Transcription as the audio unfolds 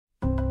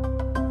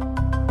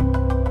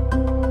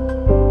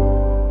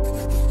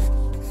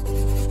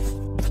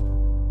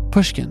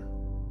Pushkin.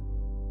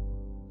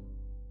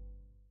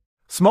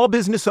 Small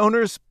business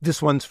owners,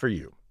 this one's for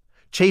you.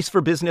 Chase for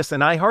Business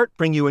and iHeart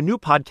bring you a new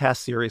podcast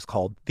series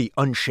called The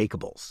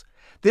Unshakables.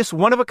 This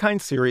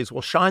one-of-a-kind series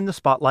will shine the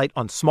spotlight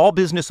on small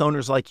business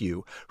owners like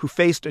you who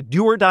faced a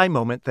do-or-die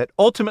moment that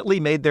ultimately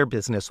made their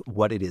business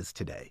what it is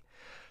today.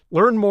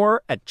 Learn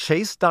more at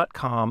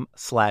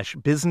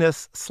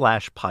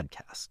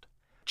chase.com/business/podcast.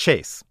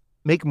 Chase,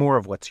 make more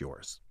of what's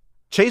yours.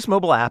 Chase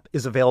mobile app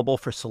is available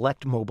for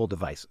select mobile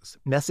devices.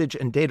 Message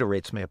and data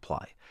rates may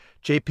apply.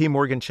 J.P.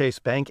 Morgan Chase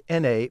Bank,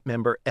 N.A.,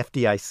 member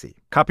FDIC.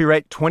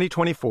 Copyright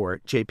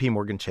 2024, J.P.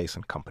 Morgan Chase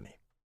 & Company.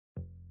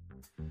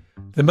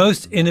 The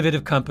most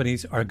innovative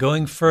companies are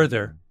going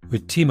further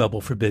with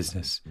T-Mobile for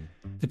Business.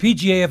 The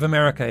PGA of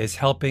America is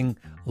helping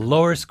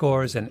lower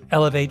scores and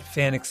elevate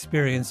fan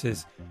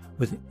experiences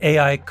with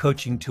AI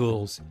coaching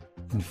tools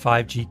and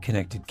 5G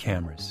connected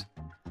cameras.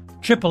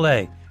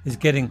 AAA is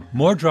getting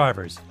more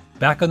drivers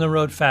back on the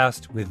road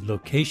fast with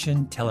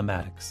location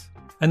telematics.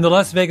 And the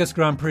Las Vegas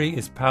Grand Prix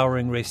is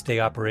powering race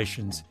day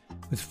operations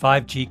with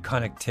 5G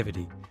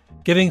connectivity,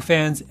 giving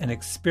fans an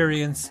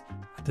experience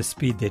at the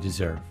speed they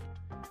deserve.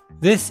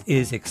 This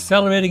is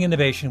accelerating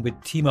innovation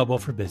with T-Mobile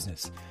for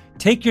Business.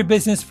 Take your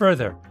business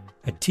further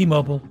at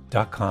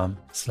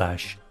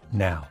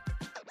T-Mobile.com/now.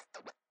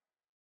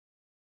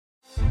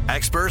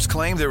 Experts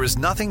claim there is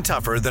nothing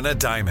tougher than a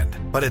diamond.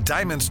 But at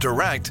Diamonds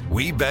Direct,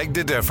 we beg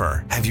to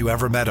differ. Have you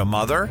ever met a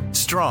mother?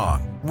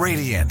 Strong,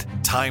 radiant,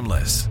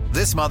 timeless.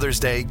 This Mother's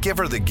Day, give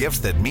her the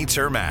gift that meets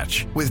her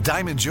match. With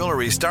diamond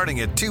jewelry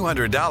starting at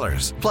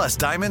 $200. Plus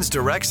Diamonds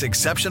Direct's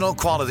exceptional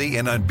quality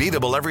and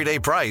unbeatable everyday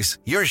price,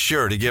 you're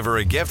sure to give her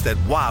a gift that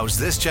wows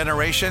this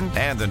generation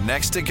and the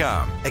next to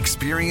come.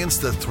 Experience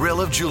the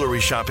thrill of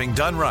jewelry shopping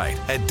done right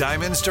at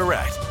Diamonds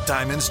Direct.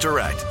 Diamonds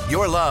Direct.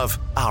 Your love,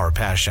 our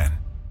passion.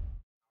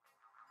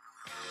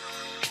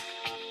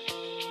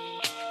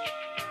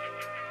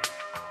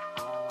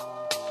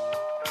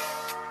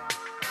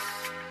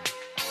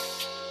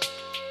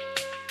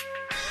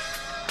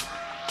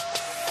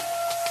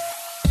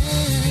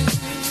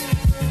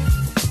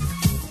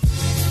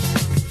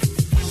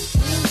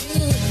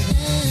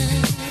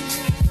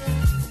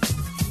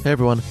 Hey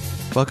everyone,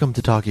 welcome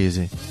to Talk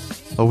Easy,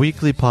 a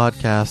weekly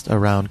podcast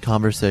around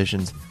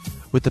conversations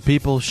with the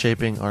people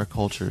shaping our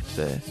culture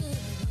today.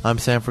 I'm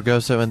Sam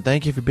Fragoso, and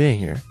thank you for being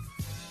here.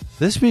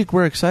 This week,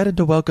 we're excited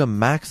to welcome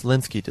Max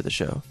Linsky to the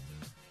show.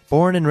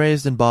 Born and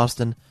raised in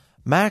Boston,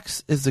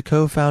 Max is the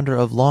co-founder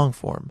of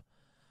Longform,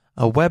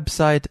 a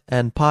website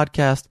and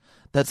podcast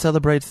that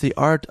celebrates the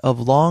art of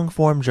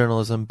long-form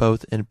journalism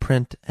both in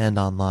print and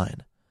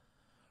online.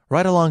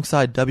 Right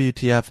alongside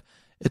WTF,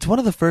 it's one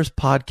of the first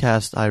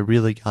podcasts I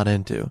really got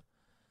into.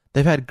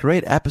 They've had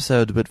great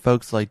episodes with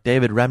folks like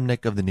David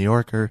Remnick of The New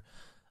Yorker,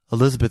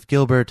 Elizabeth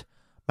Gilbert,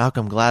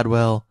 Malcolm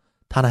Gladwell,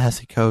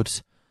 Ta-Nehisi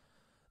Coates.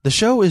 The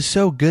show is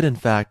so good, in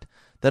fact,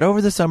 that over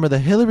the summer the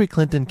Hillary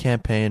Clinton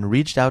campaign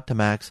reached out to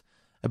Max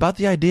about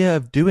the idea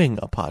of doing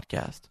a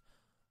podcast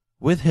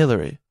with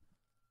Hillary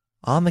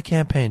on the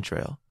campaign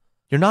trail.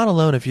 You're not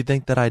alone if you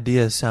think that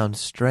idea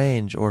sounds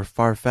strange or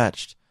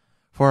far-fetched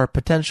for a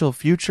potential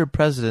future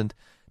president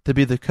to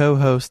be the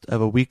co-host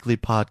of a weekly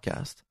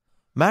podcast.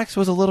 Max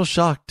was a little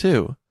shocked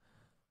too,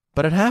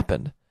 but it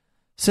happened.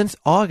 Since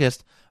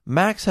August,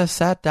 Max has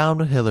sat down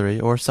with Hillary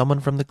or someone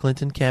from the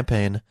Clinton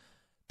campaign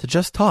to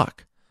just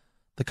talk.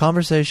 The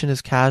conversation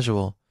is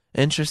casual,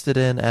 interested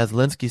in, as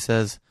Linsky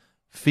says,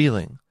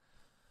 feeling.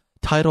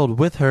 Titled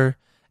With Her,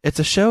 it's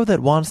a show that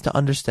wants to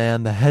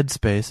understand the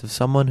headspace of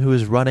someone who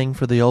is running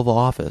for the Oval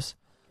Office,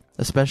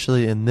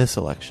 especially in this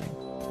election.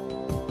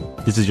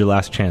 This is your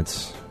last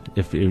chance.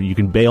 If you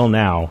can bail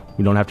now,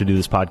 we don't have to do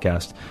this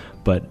podcast.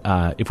 But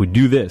if we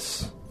do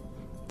this,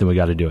 then we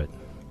got to do it.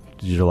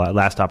 This is your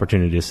last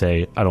opportunity to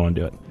say, I don't want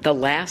to do it. The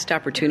last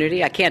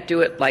opportunity? I can't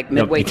do it like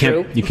midway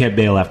through? You can't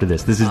bail after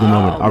this. This is the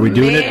moment. Are we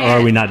doing it or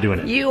are we not doing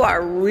it? You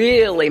are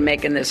really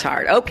making this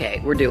hard.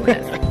 Okay, we're doing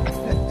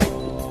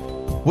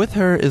it. With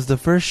Her is the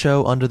first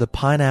show under the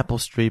Pineapple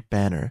Street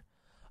banner,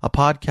 a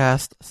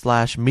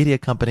podcast/media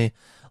company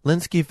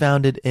Linsky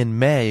founded in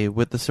May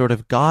with the sort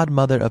of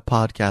godmother of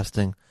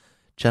podcasting,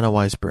 Jenna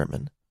Weiss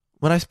Berman.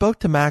 When I spoke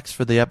to Max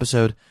for the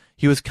episode,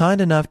 he was kind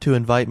enough to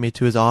invite me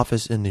to his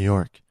office in New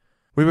York.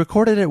 We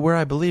recorded it where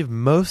I believe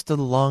most of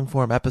the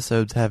long-form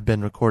episodes have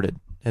been recorded,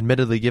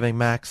 admittedly giving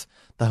Max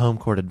the home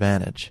court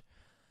advantage.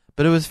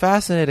 But it was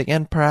fascinating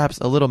and perhaps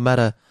a little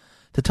meta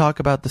to talk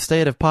about the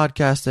state of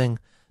podcasting,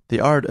 the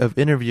art of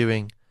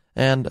interviewing,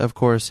 and, of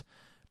course,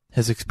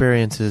 his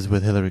experiences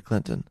with Hillary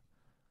Clinton.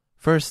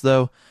 First,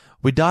 though,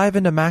 we dive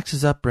into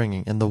Max's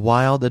upbringing and the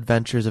wild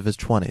adventures of his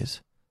 20s.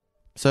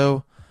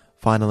 So,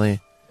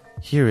 finally,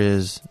 here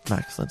is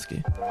Max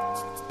Linsky.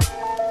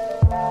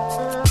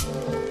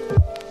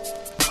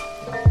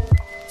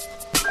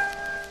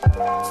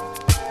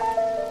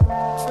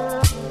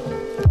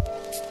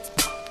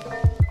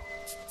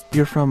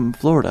 You're from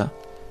Florida?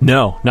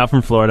 No, not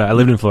from Florida. I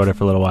lived in Florida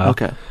for a little while.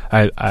 Okay.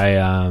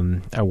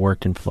 I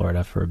worked in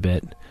Florida for a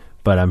bit,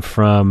 but I'm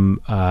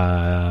from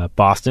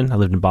Boston. I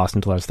lived in Boston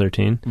until I was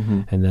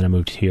 13, and then I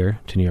moved here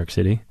to New York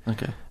City.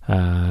 Okay.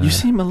 You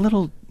seem a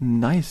little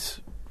nice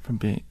from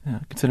being,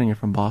 considering you're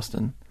from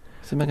Boston.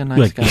 You seem like a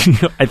nice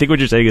guy. I think what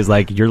you're saying is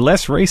like you're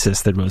less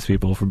racist than most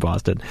people from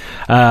Boston.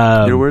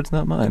 Your words,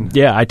 not mine.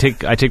 Yeah, I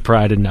take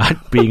pride in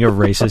not being a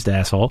racist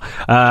asshole.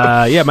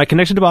 Yeah, my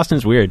connection to Boston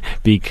is weird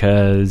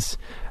because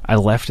I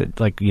left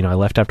it I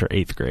left after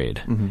 8th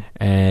grade,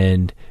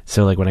 and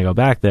so like when I go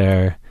back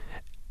there,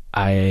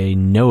 I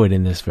know it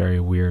in this very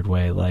weird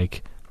way.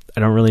 Like I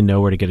don't really know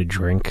where to get a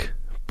drink.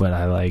 But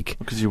I like...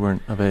 Because you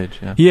weren't of age,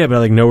 yeah. Yeah, but I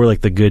like know where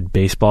like the good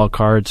baseball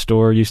card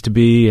store used to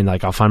be, and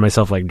like I'll find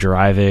myself like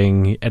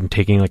driving and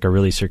taking like a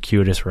really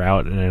circuitous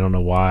route, and I don't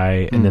know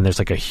why. And then there's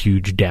like a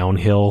huge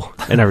downhill,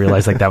 and I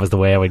realized like that was the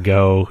way I would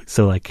go.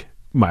 So like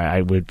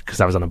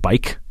because I was on a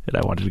bike and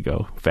I wanted to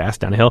go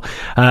fast down a hill.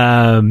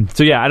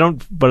 So yeah,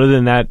 but other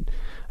than that,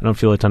 I don't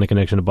feel a ton of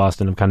connection to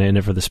Boston. I'm kind of in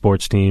it for the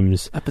sports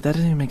teams. But that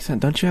doesn't even make sense.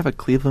 Don't you have a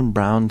Cleveland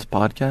Browns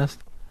podcast?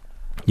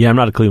 Yeah, I'm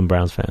not a Cleveland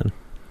Browns fan.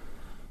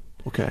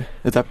 Okay.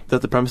 Is that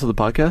the premise of the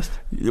podcast?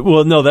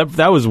 Well, no,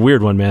 that was a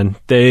weird one, man.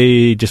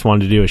 They just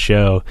wanted to do a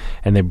show,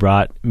 and they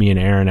brought me and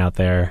Aaron out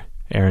there.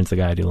 Aaron's the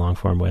guy I do long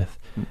form with,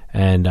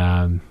 and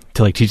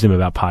to like teach them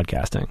about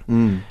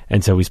podcasting.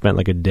 And so we spent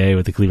like a day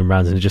with the Cleveland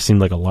Browns, and it just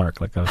seemed like a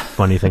lark, like a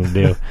funny thing to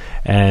do.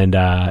 And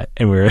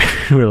we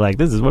were like,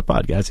 this is what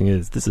podcasting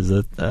is. This is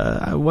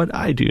what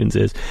iTunes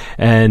is.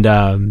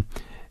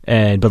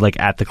 But like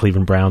at the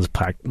Cleveland Browns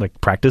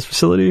practice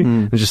facility,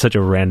 it's just such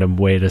a random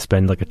way to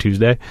spend like a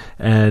Tuesday,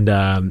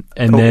 then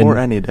or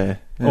any day,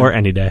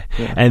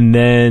 yeah. And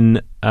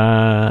then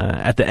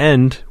at the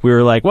end we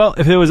were like, well,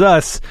 if it was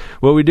us,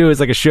 what we do is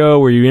like a show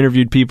where you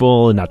interviewed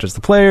people, and not just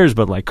the players,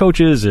 but like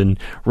coaches and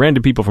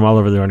random people from all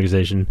over the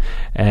organization,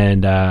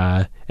 and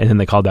then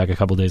they called back a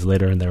couple days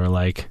later and they were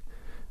like,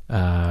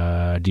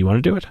 do you want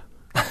to do it?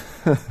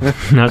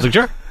 And I was like,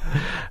 sure.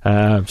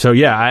 So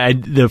yeah,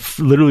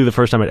 literally the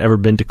first time I'd ever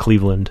been to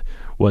Cleveland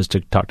was to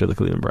talk to the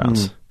Cleveland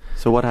Browns.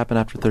 So what happened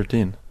after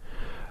 13?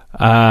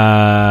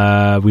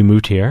 We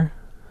moved here.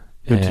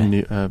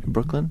 To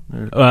Brooklyn?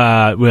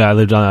 I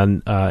lived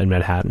in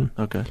Manhattan.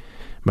 Okay.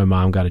 My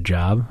mom got a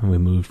job, and we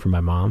moved for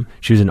my mom.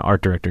 She was an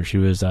art director. She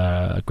was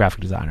a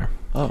graphic designer.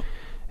 Oh.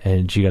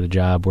 And she got a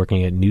job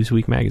working at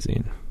Newsweek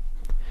magazine.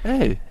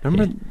 Hey,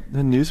 remember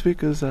the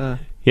Newsweek was...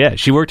 Yeah,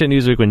 she worked at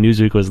Newsweek when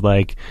Newsweek was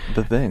like...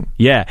 the thing.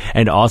 Yeah,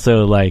 and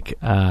also like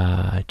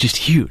just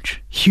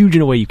huge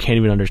in a way you can't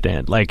even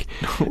understand. Like,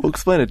 well,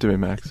 explain it to me,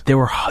 Max.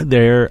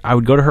 I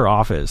would go to her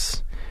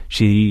office.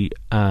 She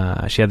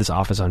had this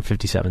office on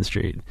 57th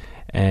Street,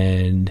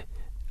 and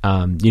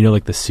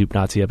like the Soup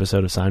Nazi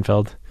episode of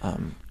Seinfeld.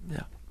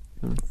 Yeah,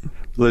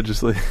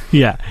 religiously.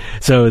 Yeah,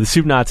 so the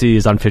Soup Nazi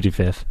is on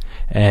 55th,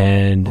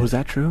 and was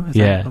that true?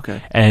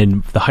 Okay.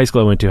 And the high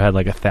school I went to had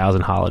like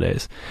 1,000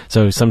 holidays.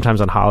 So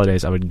sometimes on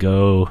holidays I would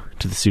go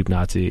to the Soup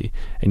Nazi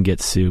and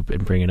get soup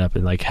and bring it up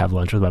and like have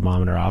lunch with my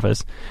mom in her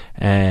office,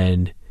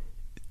 and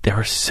there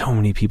were so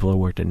many people who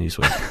worked at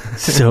Newsweek.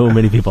 So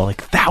many people,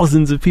 like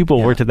thousands of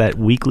people worked at that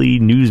weekly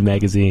news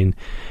magazine.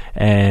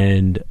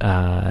 And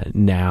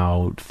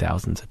now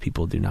thousands of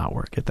people do not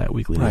work at that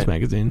weekly news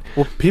magazine.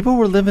 Well, people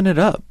were living it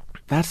up.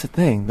 That's the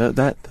thing.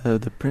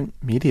 The print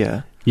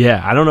media. Yeah,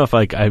 I don't know if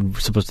like I'm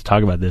supposed to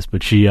talk about this,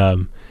 but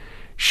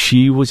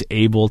she was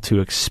able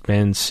to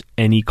expense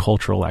any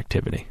cultural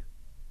activity.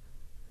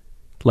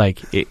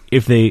 Like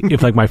if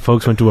like my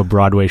folks went to a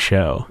Broadway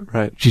show,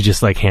 right? She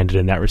just like handed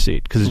in that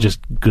receipt because it's just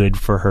good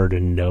for her to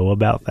know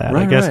about that.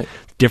 Right, I guess right.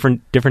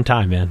 Different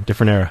time, man,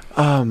 different era.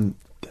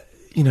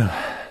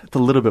 It's a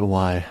little bit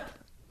why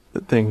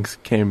that things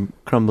came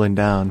crumbling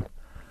down.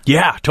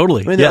 Yeah,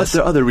 totally. I mean, yes.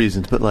 there are other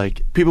reasons, but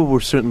like people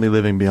were certainly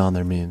living beyond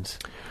their means.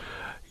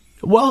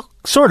 Well,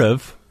 sort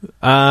of.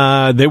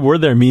 They were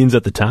their means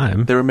at the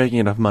time. They were making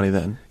enough money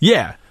then.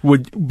 Yeah,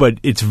 but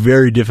it's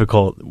very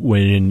difficult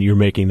when you're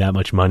making that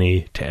much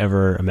money to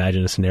ever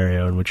imagine a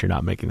scenario in which you're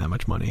not making that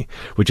much money,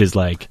 which is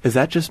like... Is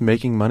that just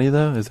making money,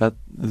 though? Is that?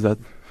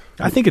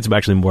 I think it's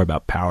actually more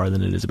about power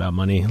than it is about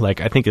money.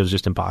 Like, I think it was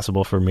just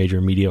impossible for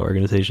major media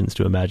organizations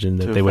to imagine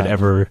that they would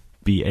ever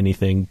be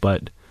anything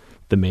but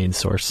the main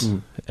source.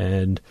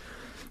 And,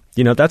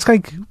 that's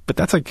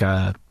like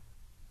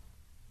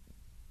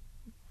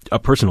a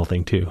personal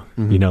thing too.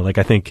 Like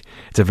I think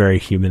it's a very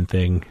human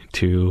thing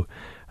to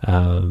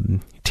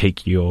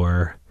take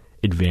your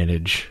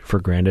advantage for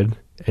granted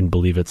and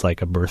believe it's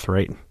like a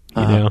birthright,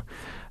 not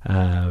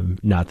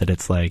that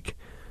it's like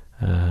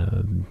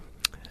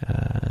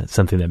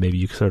something that maybe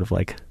you sort of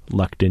like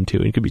lucked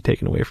into and could be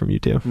taken away from you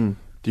too.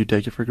 Do you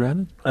take it for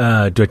granted?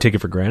 Do I take it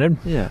for granted?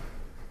 Yeah.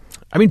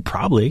 I mean,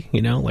 probably,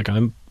 like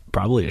I'm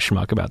probably a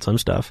schmuck about some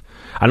stuff.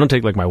 I don't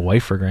take like my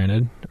wife for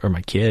granted or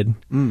my kid.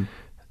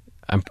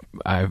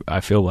 I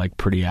feel like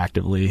pretty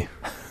actively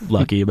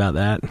lucky about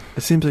that.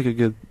 It seems like a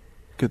good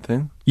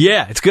thing.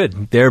 Yeah, it's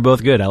good. They're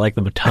both good. I like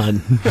them a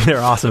ton.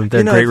 They're awesome.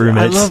 They're great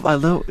roommates. I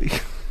love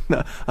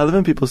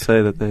when people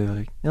say that they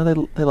like,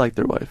 they like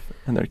their wife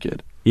and their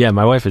kid. Yeah,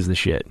 my wife is the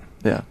shit.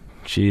 Yeah.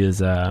 She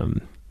is.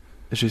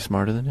 Is she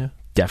smarter than you?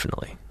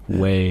 Definitely.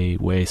 Yeah.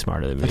 Way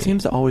smarter than me. That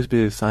seems to always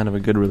be a sign of a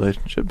good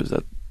relationship. Is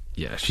that?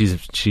 Yeah,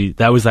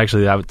 that was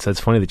actually, that's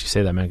funny that you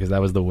say that, man, because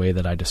that was the way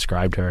that I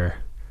described her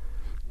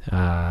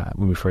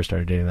when we first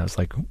started dating. That was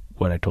like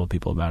what I told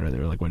people about her. They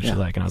were like, what is she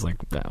like? And I was like,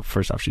 well,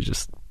 first off, she's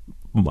just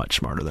much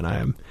smarter than I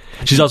am.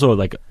 She's also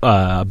like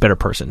a better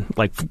person,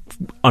 like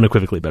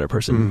unequivocally better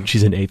person.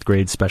 She's an 8th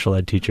grade special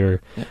ed teacher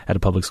at a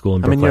public school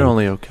in Brooklyn. I mean, you're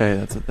only okay.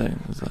 That's the thing.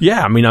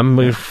 Yeah, I mean, I'm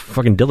a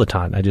fucking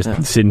dilettante. I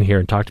just sit in here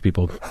and talk to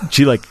people.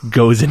 She like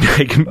goes and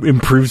like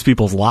improves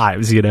people's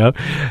lives. You know,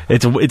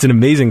 it's an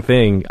amazing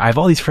thing. I have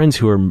all these friends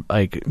who are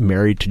like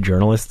married to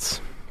journalists,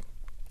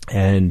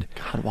 and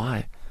God,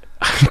 why?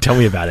 Tell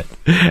me about it.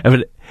 I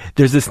mean,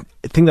 there's this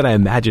thing that I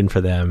imagine for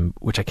them,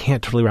 which I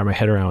can't totally wrap my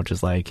head around, which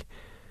is like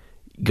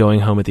going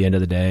home at the end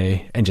of the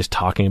day and just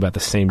talking about the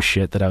same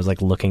shit that I was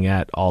like looking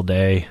at all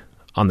day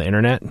on the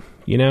internet,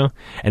 you know,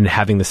 and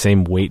having the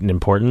same weight and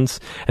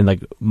importance. And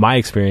like my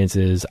experience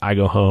is I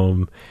go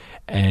home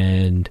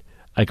and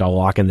like I'll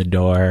walk in the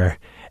door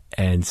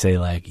and say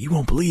like, you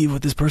won't believe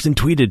what this person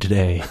tweeted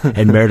today.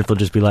 And Meredith will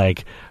just be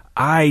like,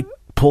 I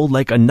pulled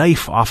like a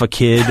knife off a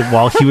kid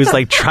while he was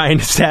like trying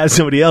to stab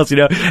somebody else, you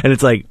know? And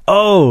it's like,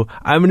 oh,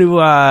 I'm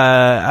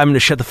going to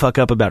shut the fuck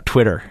up about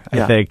Twitter.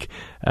 I think,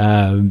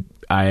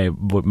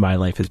 my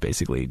life is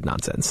basically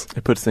nonsense.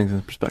 It puts things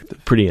in perspective.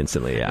 Pretty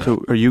instantly, yeah.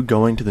 So are you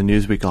going to the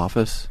Newsweek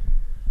office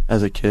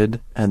as a kid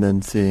and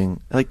then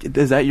seeing, like,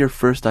 is that your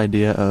first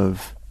idea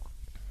of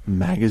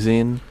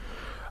magazine?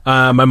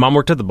 My mom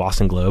worked at the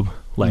Boston Globe,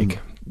 like,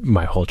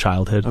 my whole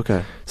childhood.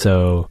 Okay.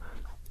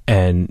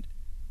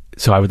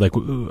 So I would like,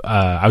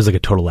 I was like a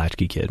total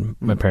latchkey kid.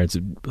 My parents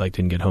like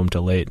didn't get home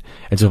till late.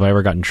 And so if I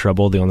ever got in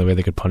trouble, the only way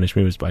they could punish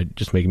me was by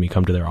just making me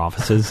come to their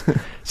offices.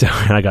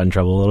 And I got in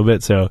trouble a little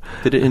bit. So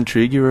did it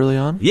intrigue you early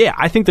on? Yeah,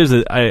 I think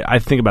I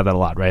think about that a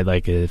lot, right?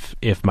 Like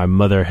if my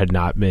mother had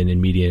not been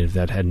in media, if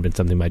that hadn't been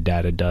something my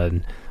dad had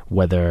done,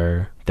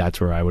 whether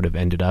that's where I would have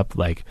ended up.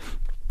 Like,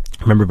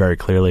 I remember very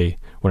clearly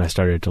when I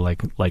started to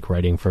like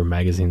writing for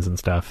magazines and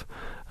stuff,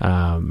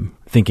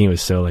 thinking it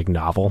was so like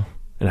novel.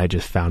 And I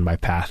just found my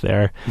path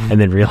there, and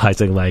then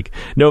realizing like,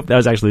 nope, that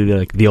was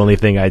actually the only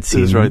thing I'd seen.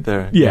 It was right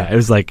there. Yeah, it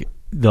was like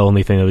the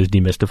only thing that was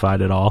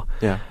demystified at all.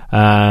 Yeah.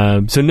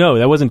 So no,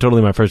 that wasn't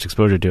totally my first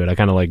exposure to it. I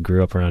kind of like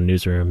grew up around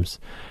newsrooms,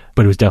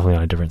 but it was definitely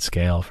on a different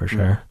scale for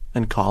sure.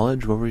 And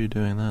college, what were you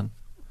doing then?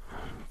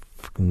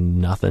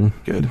 Nothing.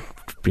 Good.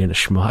 Being a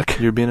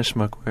schmuck. You're being a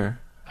schmuck where?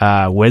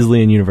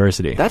 Wesleyan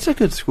University. That's a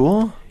good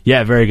school.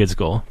 Yeah, very good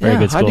school. Very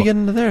good school. How'd you get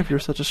into there if you're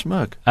such a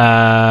schmuck?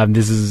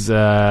 This is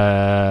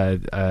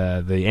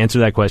the answer to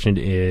that question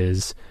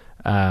is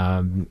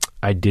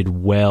I did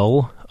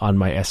well on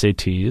my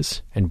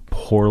SATs and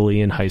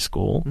poorly in high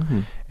school,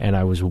 and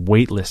I was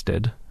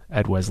waitlisted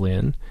at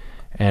Wesleyan,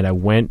 and I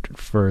went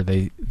for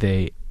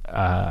I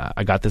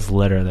got this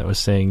letter that was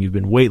saying you've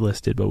been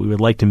waitlisted, but we would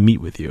like to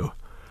meet with you,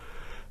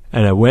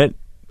 and I went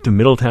to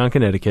Middletown,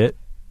 Connecticut,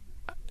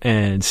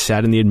 and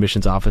sat in the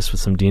admissions office with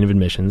some dean of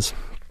admissions.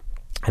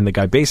 And the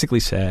guy basically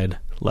said,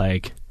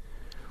 like,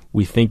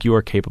 we think you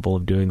are capable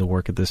of doing the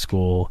work at this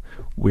school.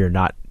 We are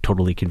not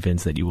totally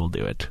convinced that you will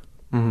do it.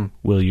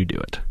 Will you do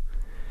it?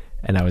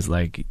 And I was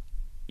like,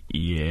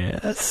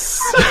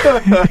 yes,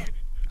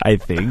 I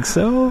think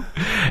so.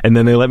 And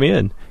then they let me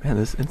in. Man,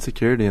 this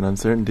insecurity and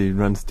uncertainty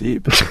runs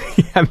deep.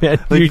 Yeah,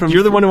 man. Like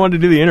you're the one who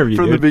wanted to do the interview,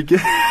 from dude.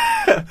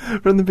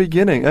 From the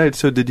beginning. All right,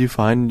 so did you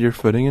find your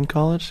footing in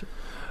college?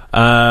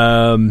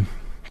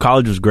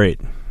 College was great.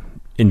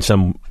 In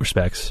some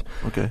respects.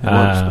 Okay. In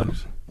what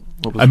respects?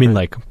 I mean,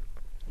 like,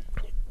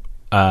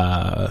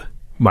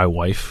 my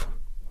wife.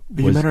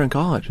 You met her in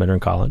college? Met her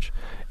in college.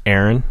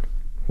 Erin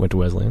went to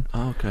Wesleyan.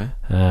 Oh, okay.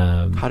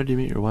 How did you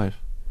meet your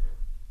wife?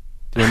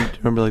 Do you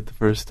remember, like, the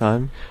first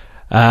time?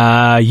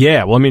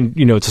 Yeah. Well, I mean,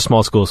 you know, it's a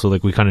small school, so,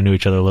 like, we kind of knew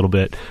each other a little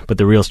bit. But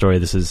the real story,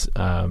 this is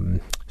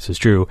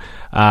true.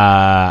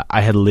 I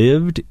had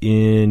lived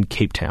in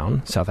Cape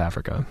Town, South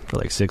Africa, for,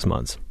 like, 6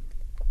 months.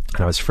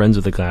 And I was friends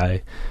with a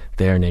guy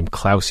there named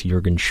Klaus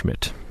Jürgen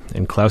Schmidt.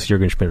 And Klaus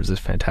Jürgen Schmidt was this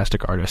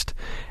fantastic artist.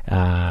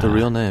 The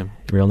real name.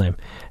 Real name.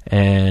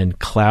 And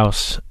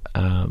Klaus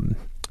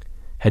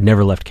had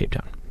never left Cape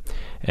Town.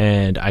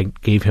 And I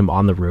gave him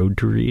On the Road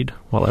to read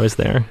while I was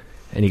there.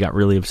 And he got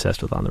really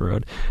obsessed with On the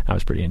Road. I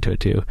was pretty into it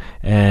too.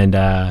 And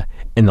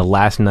in the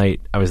last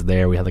night I was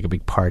there, we had like a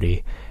big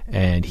party.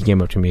 And he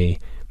came up to me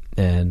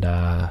and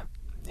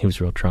he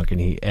was real drunk.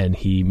 And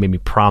he made me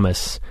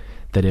promise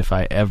that if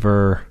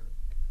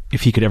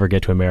he could ever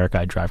get to America,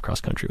 I'd drive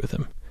cross country with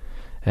him.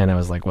 And I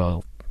was like,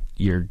 well,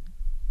 you're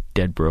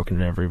dead broke and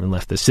never even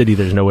left the city.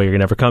 There's no way you're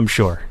going to ever come.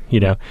 Sure. You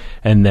know?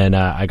 And then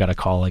I got a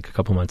call like a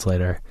couple months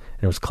later,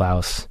 and it was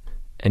Klaus,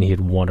 and he had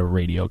won a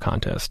radio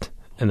contest.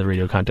 And the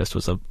radio contest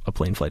was a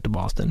plane flight to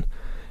Boston.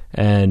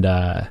 And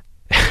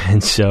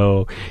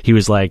so he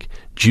was like,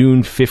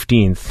 June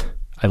 15th,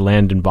 I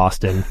land in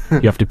Boston.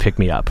 You have to pick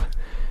me up.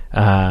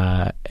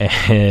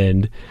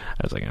 And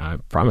I was like, I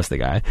promised the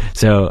guy.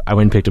 So I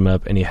went and picked him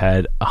up, and he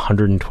had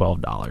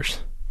 $112,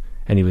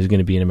 and he was going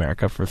to be in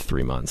America for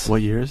 3 months.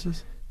 What year is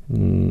this?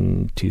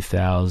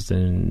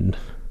 2000.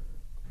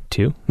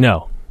 2002?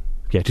 No.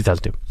 Yeah,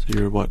 2002. So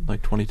you're what,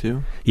 like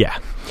 22? Yeah.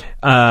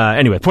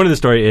 Anyway, point of the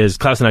story is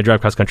Klaus and I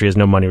drive cross country, has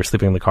no money. We're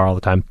sleeping in the car all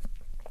the time,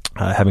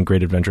 having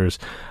great adventures.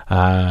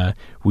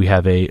 We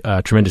have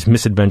a tremendous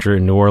misadventure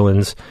in New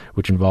Orleans,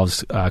 which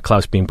involves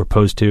Klaus being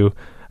proposed to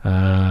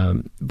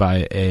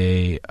by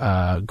a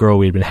girl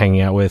we had been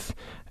hanging out with,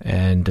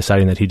 and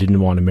deciding that he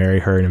didn't want to marry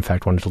her and in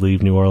fact wanted to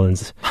leave New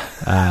Orleans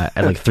at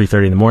like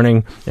 3:30 in the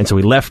morning. And so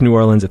we left New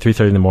Orleans at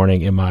 3:30 in the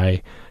morning in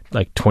my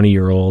like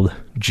 20-year-old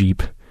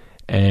Jeep,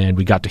 and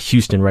we got to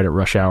Houston right at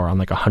rush hour on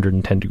like a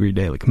 110-degree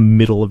day, like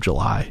middle of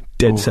July,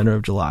 dead center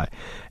of July.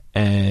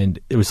 And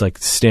it was like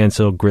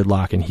standstill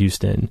gridlock in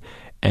Houston,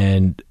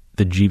 and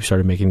the Jeep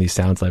started making these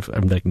sounds like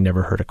I've like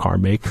never heard a car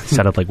make. It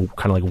sounded like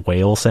kind of like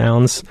whale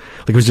sounds.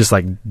 Like it was just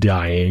like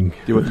dying. Do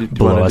you want to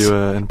do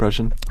an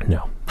impression?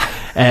 No.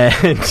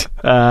 And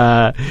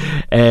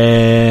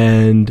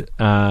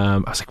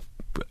I was like,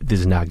 this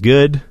is not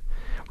good.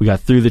 We got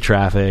through the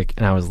traffic,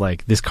 and I was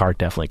like, this car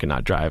definitely could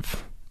not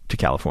drive to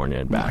California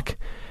and back.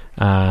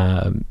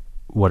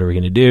 What are we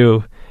going to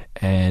do?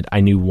 And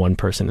I knew one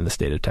person in the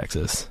state of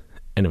Texas,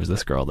 and it was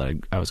this girl that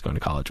I was going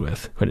to college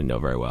with, who I didn't know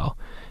very well.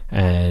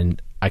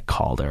 And I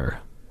called her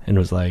and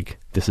was like,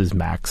 this is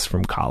Max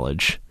from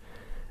college.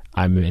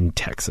 I'm in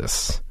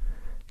Texas.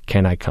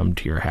 Can I come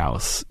to your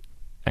house?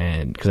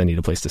 And because I need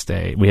a place to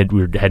stay. We had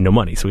no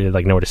money, so we had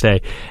like nowhere to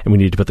stay, and we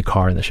needed to put the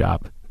car in the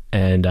shop.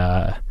 And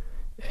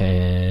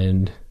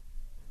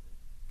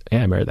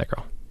yeah, I married that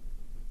girl.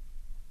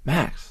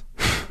 Max.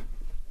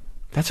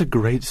 That's a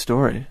great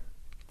story.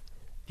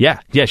 Yeah,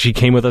 she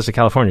came with us to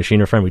California. She and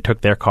her friend, we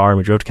took their car and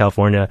we drove to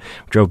California,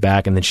 we drove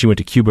back, and then she went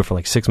to Cuba for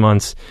like 6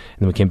 months, and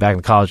then we came back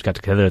to college, got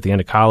together at the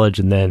end of college,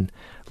 and then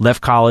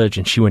left college,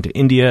 and she went to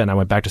India, and I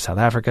went back to South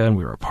Africa, and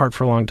we were apart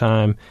for a long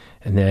time,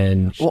 and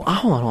then... Well,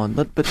 hold on.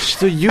 But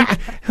so you...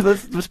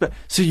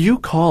 so you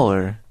call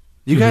her.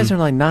 You guys are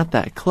like not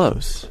that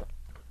close.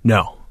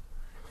 No.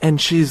 And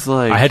she's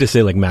like... I had to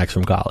say like Max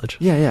from college.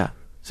 Yeah.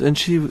 So, and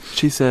she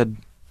said,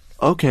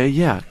 okay,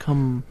 yeah,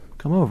 come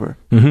over.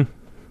 Mm-hmm.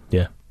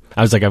 Yeah.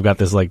 I was like, I've got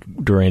this like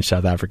deranged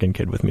South African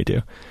kid with me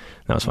too.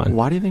 That was fun.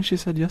 Why do you think she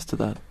said yes to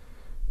that?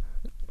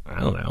 I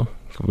don't know.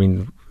 I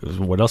mean,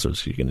 what else was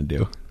she going to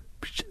do?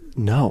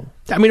 No.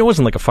 I mean, it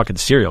wasn't like a fucking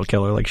serial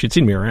killer. Like, she'd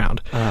seen me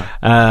around.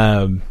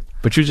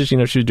 But she was just, she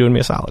was doing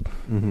me a solid.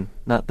 Mm-hmm.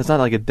 That's not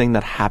like a thing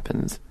that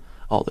happens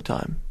all the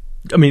time.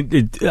 I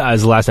mean,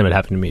 as the last time it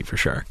happened to me, for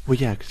sure. Well,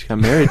 yeah, because you got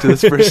married to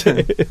this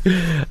person.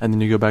 And then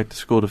you go back to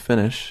school to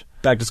finish.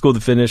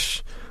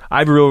 I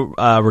have real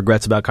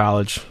regrets about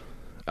college.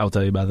 I'll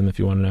tell you about them if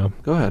you want to know.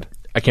 Go ahead.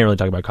 I can't really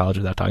talk about college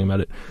without talking about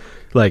it.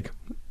 Like,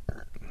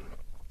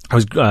 I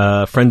was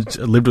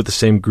lived with the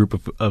same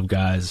group of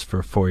guys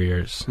for 4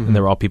 years, and they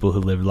were all people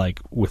who lived like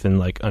within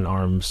like an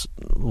arm's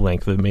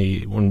length of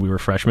me when we were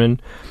freshmen,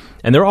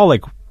 and they're all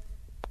like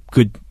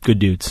good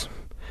dudes,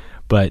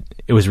 but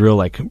it was real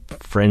like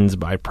friends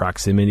by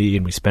proximity,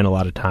 and we spent a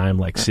lot of time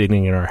like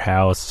sitting in our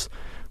house,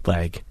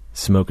 like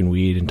smoking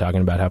weed and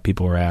talking about how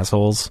people were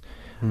assholes.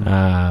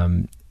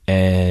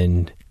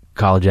 And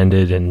college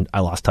ended, and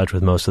I lost touch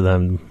with most of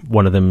them.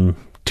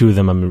 Two of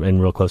them I'm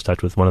in real close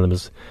touch with. One of them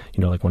is,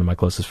 like one of my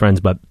closest friends.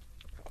 But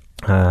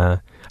I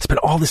spent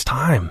all this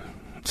time,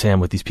 Sam,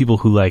 with these people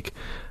who like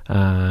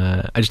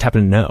I just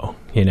happen to know,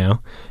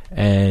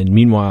 And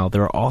meanwhile,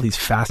 there are all these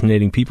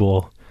fascinating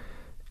people,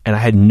 and I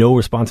had no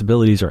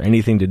responsibilities or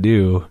anything to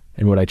do.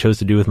 And what I chose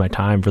to do with my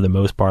time, for the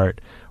most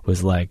part,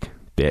 was like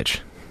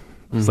bitch.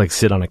 It was like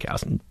sit on a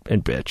couch and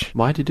bitch.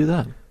 Why'd you do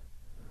that?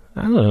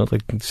 I don't know,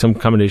 like some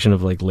combination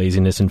of like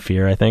laziness and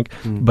fear, I think.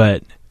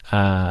 But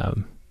I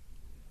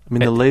mean,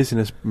 the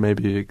laziness may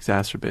be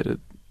exacerbated.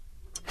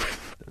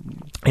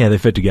 Yeah, they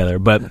fit together.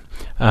 But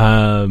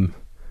yeah,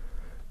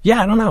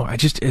 I don't know. I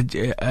just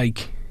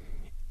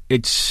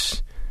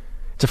it's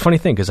a funny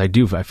thing because I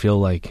feel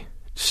like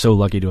so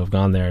lucky to have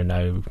gone there, and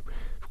I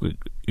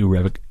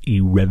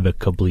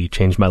irrevocably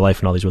changed my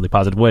life in all these really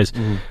positive ways.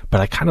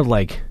 But I kind of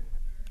like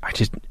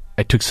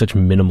I took such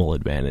minimal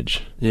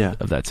advantage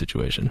of that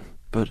situation.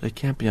 But it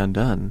can't be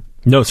undone.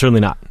 No,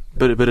 certainly not.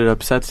 But it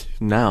upsets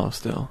you now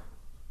still.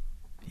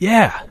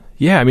 Yeah.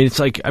 I mean, it's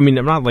like, I'm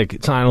not like,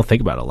 it's not, I don't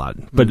think about it a lot,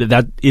 but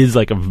that is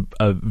like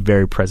a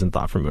very present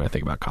thought for me when I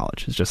think about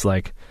college. It's just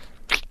like,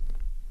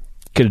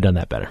 could have done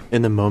that better.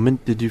 In the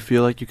moment, did you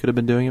feel like you could have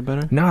been doing it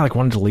better? No, I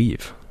wanted to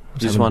leave. You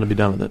just wanted to be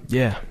done with it?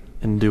 Yeah.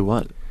 And do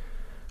what?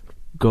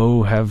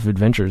 Go have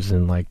adventures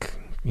and like,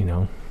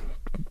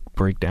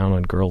 break down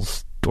on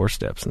girls'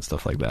 doorsteps and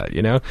stuff like that,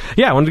 Yeah,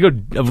 I wanted to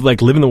go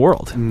like live in the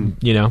world,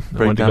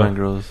 Break down on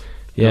girls.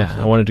 Yeah,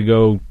 I wanted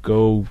to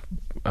go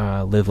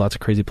live lots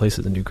of crazy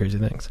places and do crazy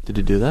things. Did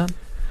you do that?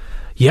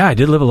 Yeah, I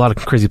did live a lot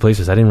of crazy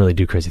places. I didn't really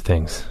do crazy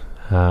things,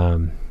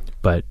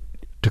 but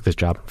took this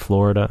job in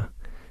Florida.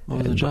 What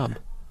was the job?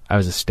 I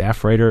was a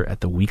staff writer at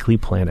the Weekly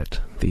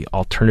Planet, the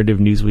alternative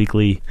news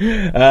weekly.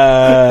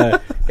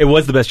 It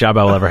was the best job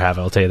I will ever have,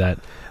 I'll tell you that.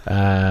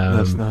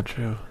 That's not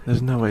true.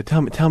 There's no way.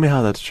 Tell me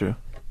how that's true.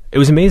 It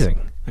was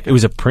amazing. Okay. It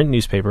was a print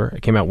newspaper.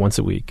 It came out once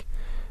a week.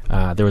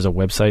 There was a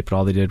website, but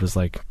all they did was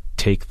like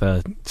take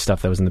the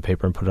stuff that was in the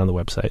paper and put it on the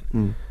website.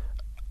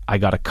 I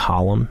got a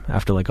column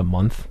after like a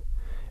month.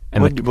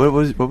 And what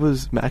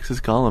was Max's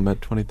column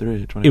at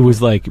 23? It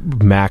was like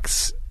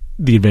Max,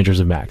 The Adventures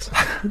of Max.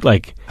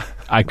 Like,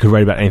 I could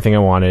write about anything I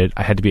wanted.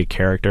 I had to be a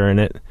character in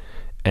it.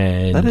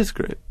 And that is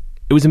great.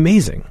 It was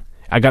amazing.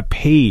 I got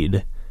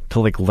paid to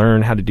like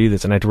learn how to do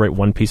this, and I had to write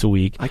one piece a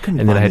week. I couldn't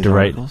and then find I had to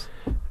write articles.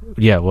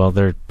 Yeah, well,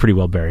 they're pretty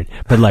well buried.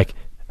 But like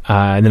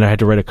and then I had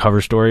to write a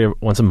cover story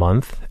once a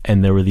month,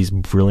 and there were these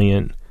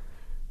brilliant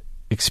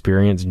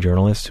experienced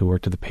journalists who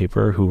worked at the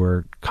paper who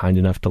were kind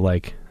enough to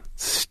like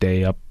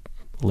stay up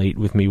late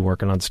with me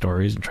working on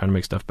stories and trying to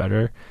make stuff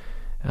better.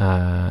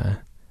 I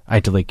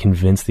had to like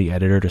convince the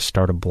editor to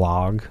start a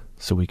blog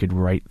so we could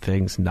write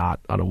things not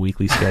on a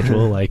weekly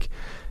schedule. Like,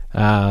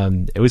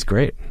 it was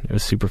great. It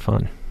was super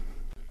fun.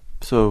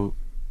 So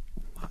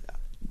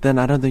then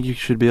I don't think you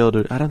should be able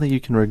to, I don't think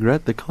you can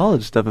regret the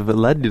college stuff if it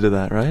led you to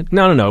that, right?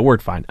 No, it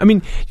worked fine. I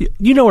mean,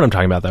 you know what I'm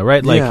talking about though,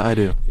 right? Like, yeah, I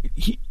do.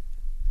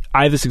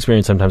 I have this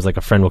experience sometimes, like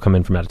a friend will come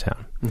in from out of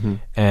town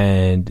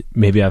and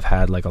maybe I've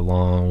had like a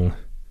long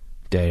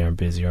day or I'm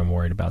busy or I'm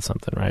worried about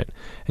something, right?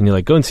 And you're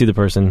like, go and see the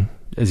person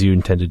as you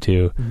intended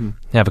to,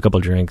 have a couple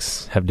of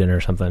drinks, have dinner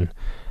or something.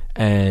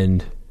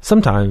 And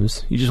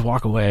sometimes you just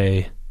walk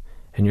away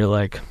and you're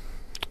like,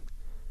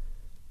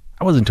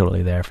 I wasn't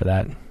totally there for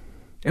that.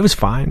 It was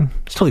fine.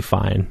 It's totally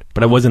fine,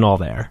 but I wasn't all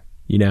there,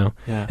 you know?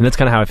 Yeah. And that's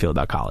kind of how I feel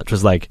about college. It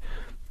was like,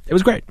 it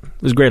was great.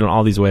 It was great in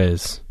all these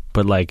ways,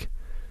 but like,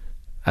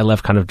 I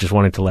left kind of just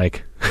wanting to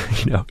like,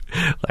 you know,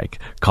 like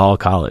call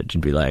college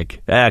and be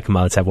like, come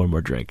on, let's have one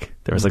more drink.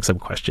 There was like some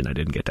question I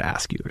didn't get to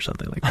ask you or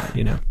something like that,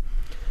 you know?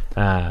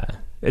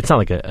 It's not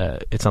like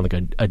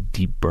a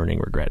deep burning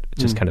regret.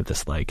 It's just kind of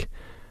this like,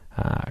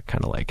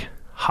 kind of like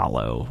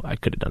hollow. I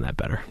could have done that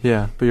better.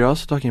 Yeah, but you're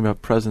also talking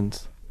about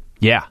presence.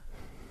 Yeah.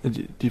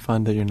 Do you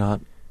find that you're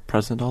not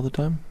present all the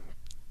time?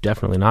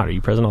 Definitely not. Are you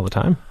present all the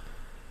time?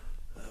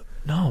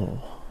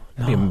 No.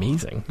 That'd be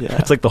amazing. Yeah.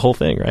 That's like the whole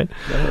thing, right?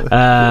 Isn't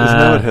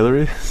that what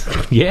Hillary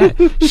is? Yeah,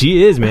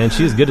 she is, man.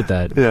 She is good at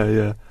that.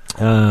 Yeah.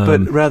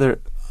 But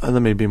rather,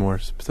 let me be more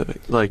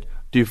specific. Like,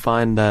 do you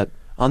find that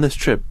on this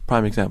trip,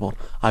 prime example,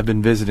 I've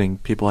been visiting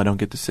people I don't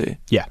get to see.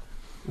 Yeah.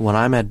 When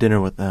I'm at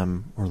dinner with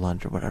them or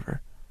lunch or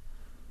whatever,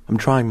 I'm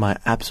trying my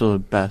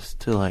absolute best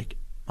to like,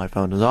 my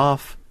phone is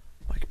off,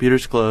 my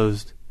computer's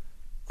closed,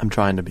 I'm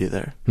trying to be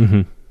there.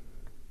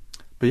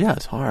 But yeah,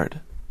 it's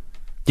hard.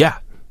 Yeah,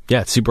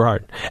 it's super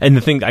hard. And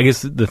the thing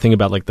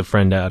about like the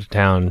friend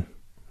in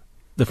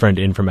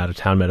from out of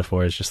town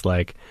metaphor is just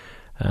like,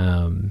 you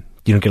don't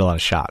get a lot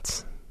of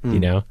shots,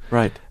 you know?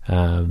 Right.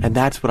 And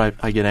that's what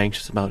I get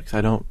anxious about because I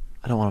don't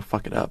want to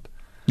fuck it up.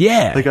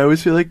 Yeah. Like I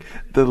always feel like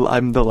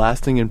I'm the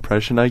lasting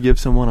impression I give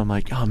someone. I'm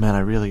like, oh man, I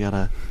really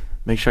gotta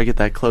make sure I get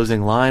that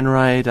closing line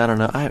right. I don't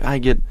know. I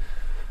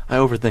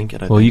overthink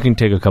it. You can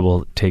take a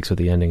couple takes with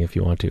the ending if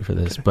you want to for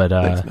this, okay. But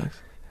Thanks, Max.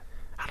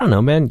 I don't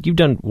know, man. You've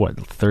done what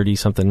 30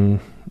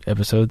 something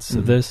episodes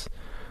of this.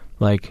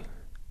 Like,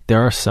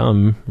 there are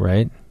some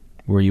right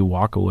where you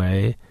walk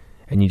away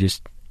and you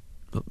just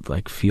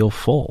like feel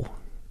full.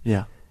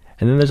 Yeah.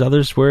 And then there's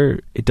others where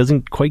it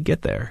doesn't quite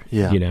get there.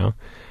 Yeah. You know.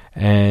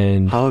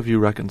 And how have you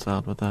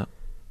reconciled with that?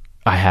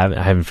 I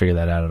haven't figured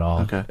that out at all.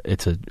 Okay.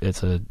 It's a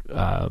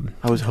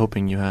I was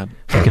hoping you had.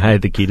 I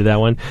had the key to that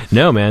one.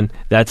 No, man.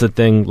 That's a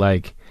thing.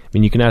 Like, I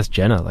mean, you can ask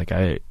Jenna. Like,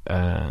 I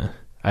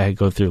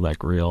go through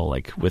like real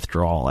like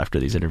withdrawal after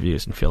these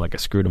interviews and feel like I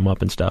screwed them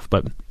up and stuff.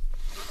 But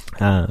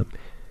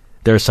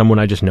there's someone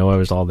I just know I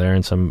was all there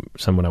and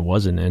someone I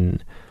wasn't,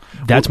 and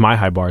that's my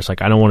high bar. It's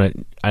like I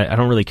don't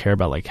really care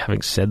about like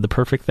having said the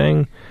perfect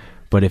thing,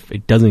 but if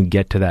it doesn't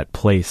get to that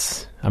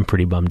place, I'm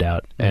pretty bummed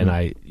out, and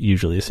I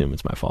usually assume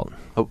it's my fault.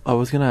 I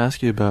was going to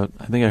ask you about,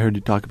 I think I heard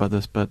you talk about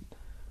this, but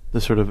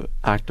the sort of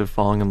act of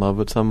falling in love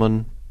with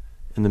someone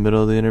in the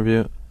middle of the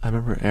interview. I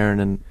remember Aaron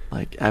and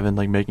like Evan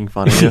like making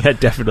fun of you. Yeah,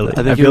 definitely.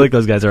 I feel like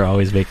those guys are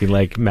always making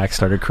like Max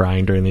started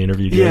crying during the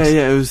interview jokes.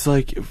 Yeah. It was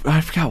like, I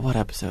forgot what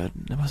episode.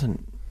 It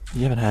wasn't,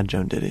 you haven't had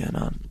Joan Didion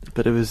on,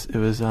 but it was. It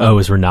was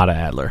Renata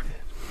Adler.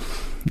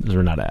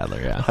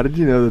 Yeah. How did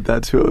you know that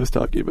that's who I was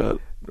talking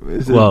about?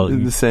 Is it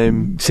in the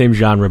same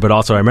genre? But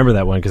also, I remember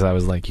that one because I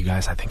was like, "You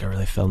guys, I think I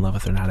really fell in love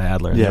with Renata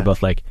Adler." And they're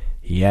both like,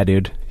 "Yeah,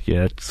 dude.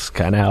 Yeah, that's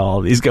kind of how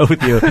all these go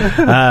with you."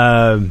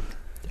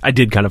 I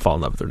did kind of fall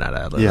in love with Renata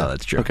Adler. Yeah,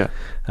 that's true. Okay.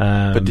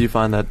 But do you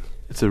find that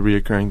it's a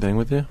reoccurring thing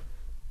with you?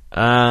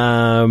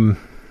 I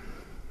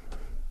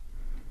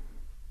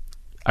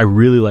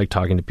really like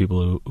talking to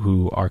people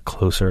who are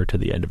closer to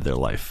the end of their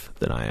life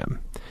than I am.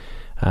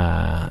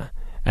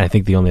 And I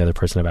think the only other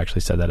person I've actually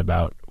said that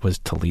about was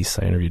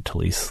Talise. I interviewed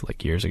Talise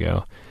like years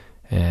ago,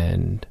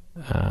 and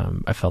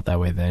I felt that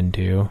way then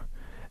too.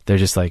 They're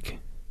just like,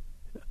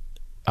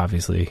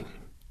 obviously,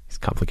 he's a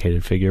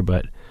complicated figure,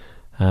 but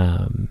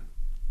I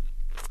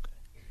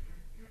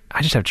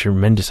just have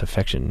tremendous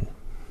affection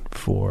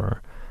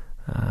for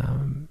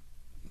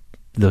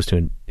those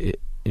two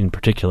in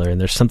particular.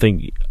 And there's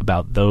something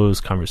about those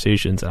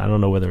conversations, and I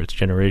don't know whether it's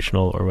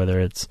generational or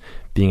whether it's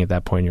being at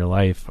that point in your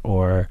life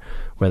or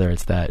whether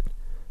it's that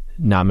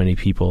not many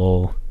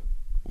people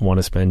want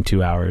to spend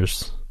 2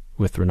 hours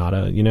with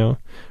Renata, you know,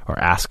 or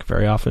ask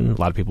very often. A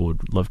lot of people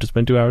would love to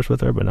spend 2 hours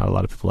with her, but not a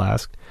lot of people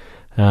ask.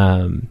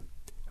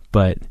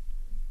 But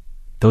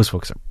those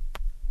folks are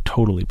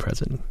totally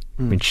present.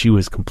 I mean, she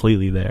was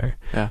completely there,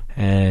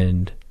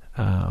 and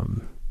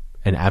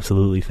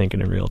absolutely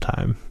thinking in real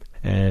time,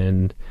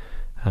 and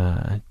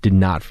did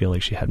not feel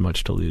like she had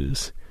much to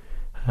lose.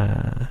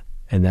 And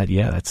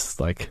that's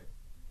like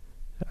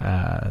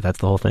that's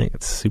the whole thing.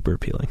 It's super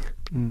appealing.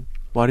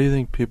 Why do you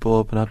think people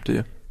open up to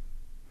you?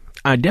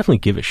 I definitely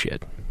give a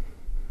shit,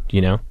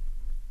 you know?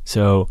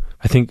 So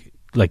I think,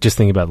 like, just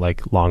thinking about,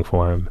 like, long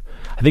form,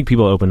 I think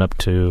people open up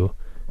to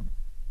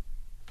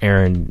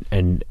Aaron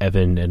and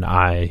Evan and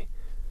I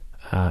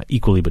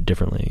equally but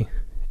differently,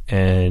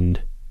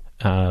 and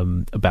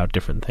about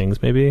different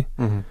things, maybe.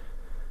 Mm-hmm.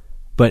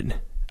 But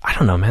I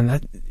don't know,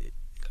 man.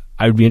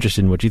 I would be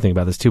interested in what you think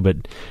about this too,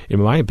 but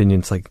in my opinion,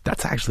 it's like,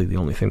 that's actually the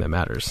only thing that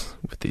matters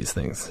with these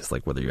things. It's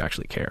like whether you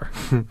actually care.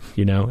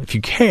 You know, if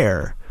you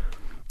care,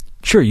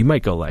 sure, you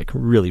might go like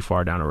really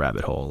far down a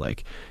rabbit hole.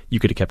 Like, you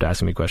could have kept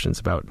asking me questions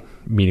about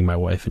meeting my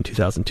wife in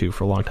 2002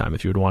 for a long time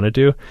if you would wanted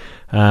to.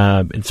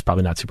 It's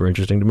probably not super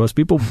interesting to most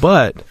people,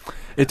 but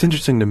it's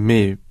interesting to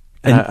me.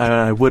 And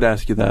I would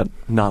ask you that,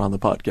 not on the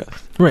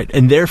podcast. Right.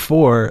 And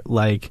therefore,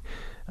 like,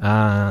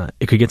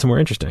 it could get somewhere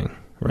interesting.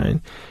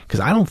 Right? Because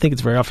I don't think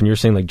it's very often. You're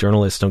saying like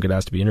journalists don't get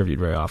asked to be interviewed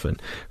very often.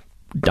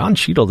 Don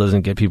Cheadle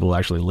doesn't get people to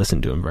actually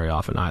listen to him very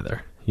often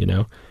either. You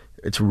know,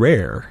 it's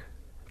rare.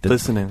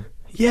 Listening.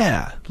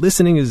 Yeah,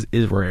 listening is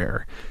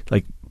rare.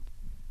 Like,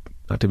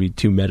 not to be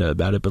too meta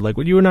about it, but like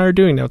what you and I are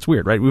doing now, it's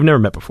weird, right? We've never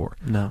met before.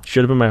 No.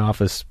 Showed up in my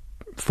office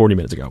 40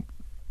 minutes ago.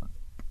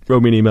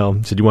 Wrote me an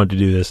email, said you wanted to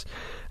do this.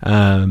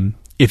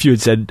 If you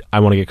had said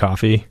I want to get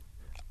coffee,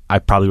 I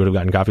probably would have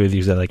gotten coffee with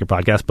you because I like your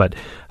podcast, but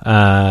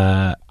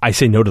I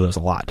say no to those a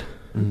lot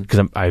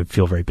because I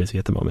feel very busy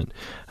at the moment.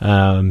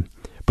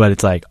 But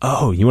it's like,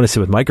 oh, you want to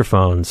sit with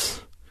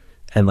microphones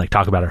and like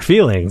talk about our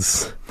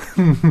feelings?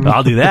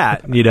 I'll do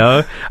that. You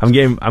know, I'm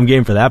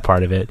game for that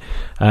part of it.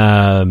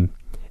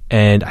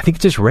 And I think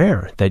it's just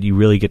rare that you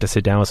really get to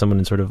sit down with someone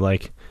and sort of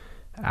like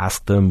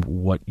ask them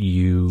what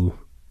you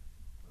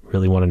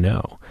really want to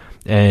know.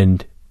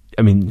 And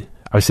I mean,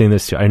 I was saying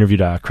this too. I interviewed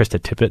Krista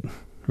Tippett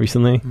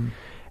recently.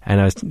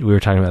 And we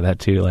were talking about that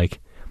too. Like,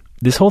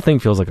 this whole thing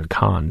feels like a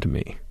con to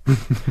me.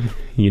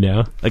 You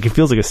know, like it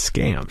feels like a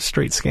scam,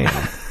 straight scam.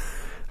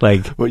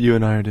 Like what you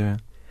and I are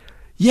doing.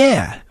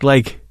 Yeah,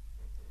 like,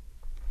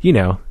 you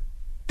know,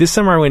 this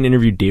summer I went and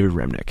interviewed David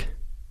Remnick.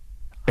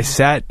 I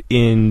sat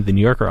in the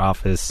New Yorker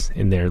office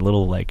in their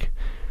little like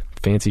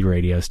fancy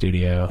radio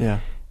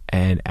studio,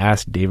 and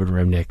asked David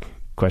Remnick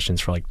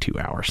questions for like 2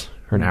 hours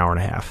or an hour and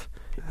a half.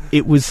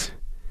 It was,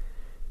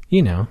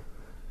 you know,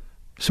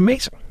 it's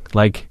amazing.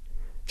 Like,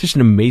 just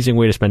an amazing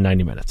way to spend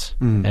 90 minutes.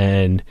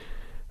 And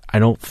I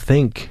don't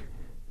think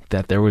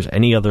that there was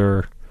any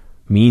other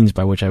means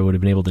by which I would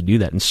have been able to do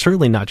that. And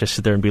certainly not just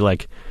sit there and be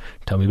like,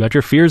 tell me about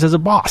your fears as a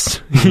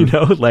boss. You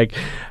know, like,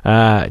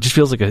 it just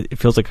feels like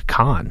a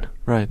con.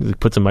 Right. Like,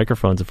 put some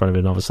microphones in front of it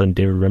and all of a sudden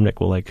David Remnick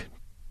will like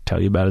tell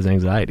you about his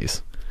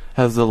anxieties.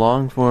 Has the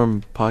long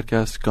form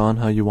podcast gone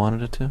how you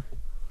wanted it to?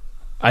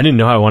 I didn't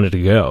know how I wanted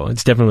to go.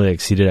 It's definitely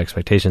exceeded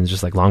expectations,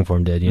 just like long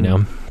form did, you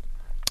know?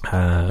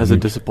 Has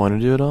it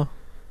disappointed you at all?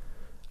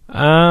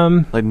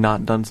 Like,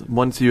 not done.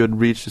 Once you had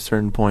reached a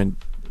certain point,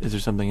 is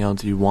there something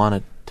else you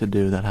wanted to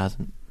do that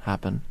hasn't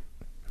happened?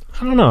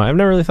 I don't know. I've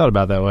never really thought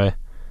about it that way.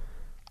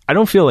 I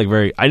don't feel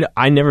like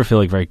I never feel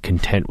like very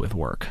content with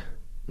work.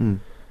 Like,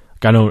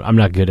 I'm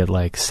not good at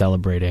like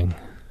celebrating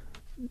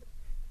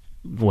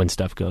when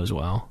stuff goes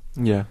well.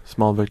 Yeah,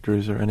 small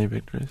victories or any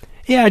victories.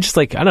 Yeah, just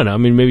like, I don't know. I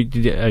mean,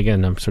 maybe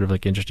again, I'm sort of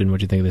like interested in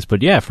what you think of this,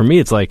 but yeah, for me,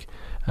 it's like,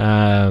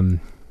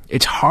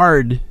 it's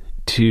hard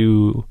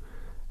to.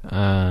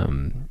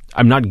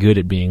 I'm not good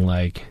at being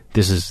like,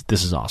 this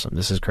is awesome,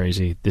 this is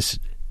crazy,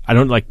 I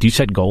don't like, do you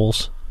set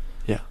goals?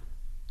 Yeah.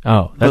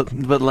 Oh,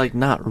 but like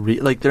not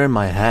like they're in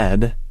my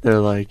head. They're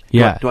like,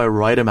 yeah. Do I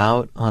write them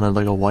out on a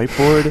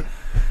whiteboard?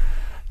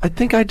 I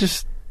think I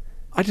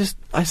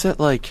set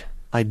like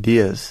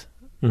ideas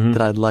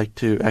that I'd like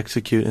to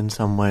execute in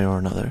some way or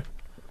another.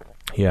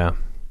 Yeah.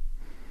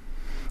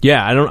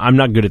 Yeah, I'm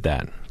not good at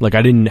that. Like,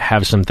 I didn't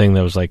have something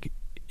that was like,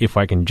 if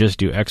I can just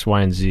do X,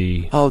 Y, and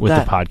Z with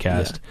the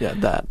podcast. Yeah,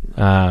 that.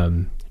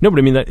 No, but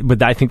I mean,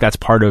 but I think that's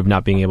part of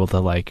not being able to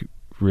like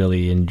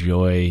really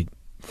enjoy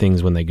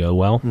things when they go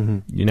well.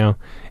 You know,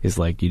 is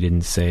like, you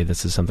didn't say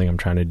this is something I'm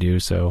trying to do.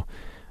 So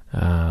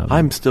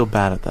I'm still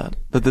bad at that.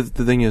 But the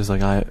thing is,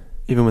 like,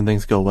 even when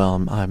things go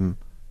well, I'm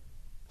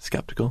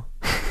skeptical.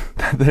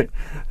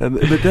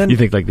 But then you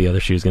think like the other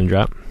shoe's gonna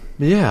drop.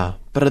 Yeah,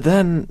 but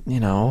then, you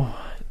know,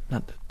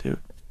 not to do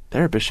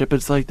therapist shit, but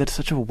it's like, that's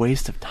such a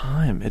waste of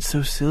time. It's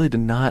so silly to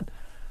not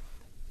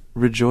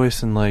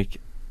rejoice in like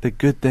the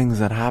good things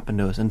that happen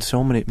to us, and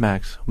so many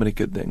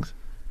good things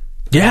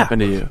happen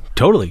to you.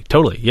 Totally,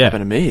 yeah. Happen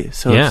to me.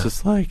 So it's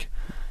just like,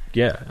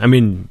 yeah. I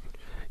mean,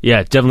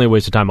 yeah, it's definitely a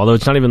waste of time. Although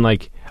it's not even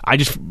like, I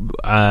just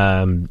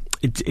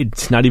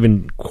it's not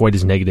even quite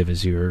as negative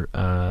as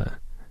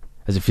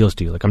as it feels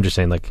to you. Like, I'm just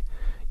saying, like,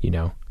 you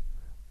know,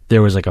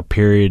 there was like a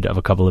period of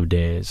a couple of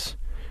days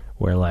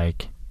where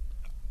like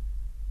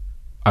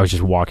I was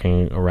just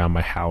walking around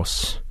my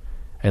house,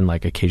 and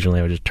like occasionally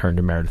I would just turn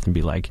to Meredith and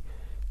be like,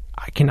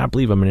 I cannot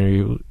believe I'm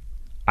going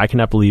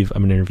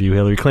to interview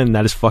Hillary Clinton.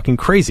 That is fucking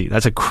crazy.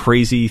 That's a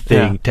crazy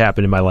thing to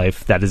happen in my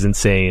life. That is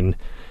insane.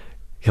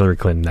 Hillary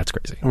Clinton, that's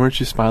crazy. And weren't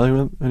you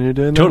smiling when you were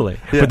doing that? Totally.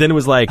 Yeah. But then it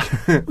was like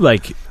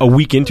a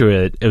week into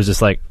it, it was just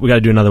like, we got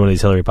to do another one of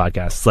these Hillary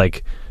podcasts.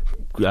 Like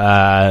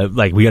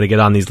we got to get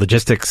on these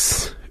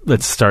logistics.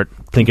 Let's start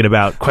thinking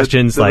about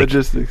questions the like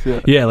logistics.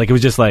 Yeah, like it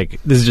was just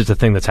like, this is just a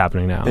thing that's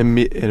happening now.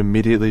 It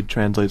immediately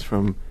translates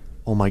from,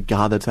 oh my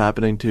God, that's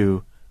happening,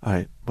 to, all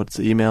right, what's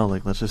the email?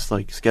 Like, let's just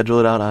like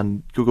schedule it out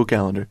on Google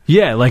Calendar.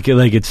 Yeah, like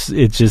it's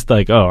just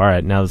like, oh, all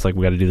right, now it's like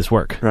we got to do this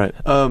work. Right.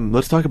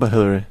 Let's talk about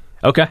Hillary.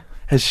 Okay.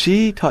 Has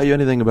she taught you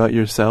anything about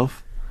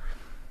yourself,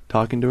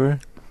 talking to her?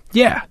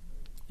 Yeah,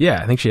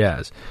 I think she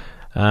has.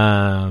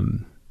 A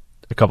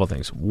couple of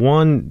things.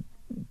 One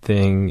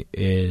thing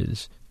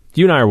is,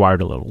 you and I are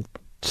wired a little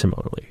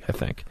similarly, I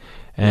think.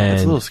 And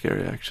it's a little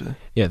scary, actually.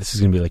 Yeah, this is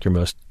going to be like your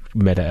most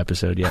meta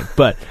episode yet.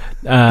 But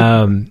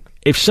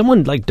if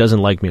someone like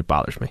doesn't like me, it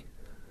bothers me.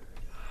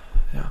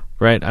 Yeah.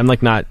 Right? I'm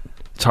like not.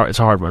 It's a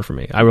hard one for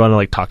me. I want to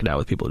like talk it out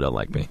with people who don't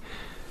like me.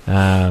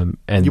 And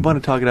you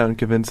want to talk it out and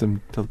convince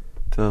them to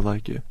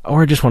like you,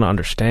 or I just want to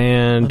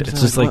understand.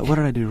 It's just like, what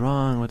did I do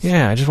wrong? I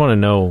just want to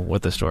know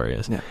what the story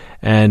is. Yeah.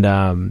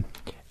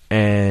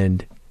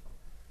 And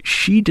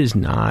she does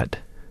not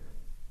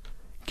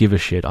give a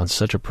shit on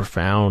such a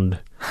profound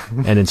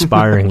and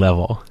inspiring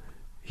level,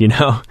 you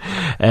know?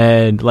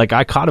 And like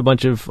I caught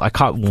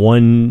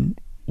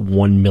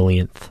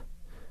 1/1,000,000th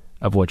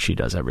of what she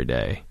does every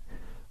day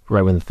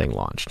right when the thing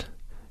launched,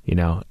 you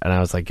know? And I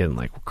was like getting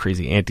like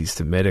crazy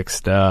anti-Semitic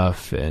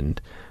stuff,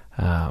 and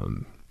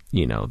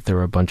you know, there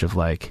were a bunch of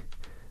like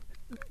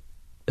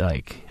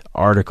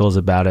articles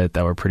about it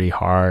that were pretty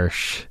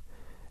harsh,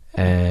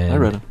 and I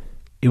read them.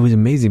 It was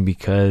amazing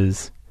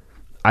because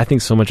I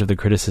think so much of the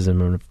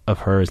criticism of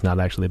her is not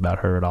actually about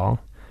her at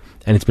all,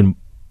 and it's been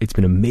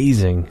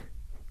amazing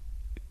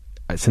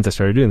since I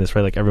started doing this.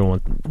 Right, like everyone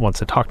wants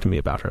to talk to me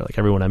about her. Like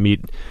everyone I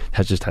meet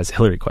has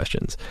Hillary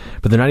questions,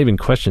 but they're not even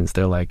questions.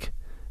 They're like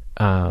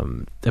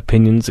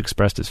opinions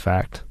expressed as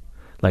fact.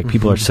 Like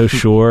people are so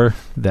sure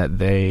that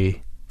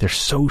they're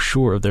so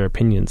sure of their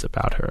opinions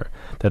about her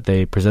that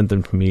they present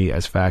them to me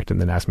as fact and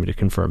then ask me to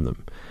confirm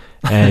them.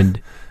 And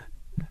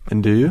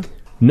and do you?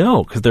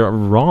 No, because they're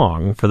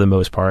wrong for the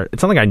most part.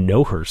 It's not like I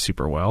know her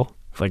super well.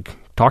 I've like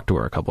talked to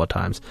her a couple of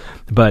times,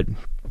 but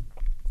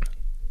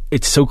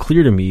it's so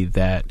clear to me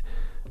that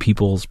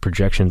people's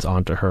projections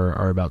onto her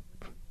are about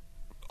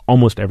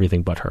almost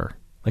everything but her,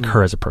 like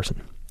her as a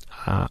person,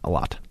 a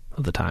lot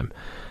of the time.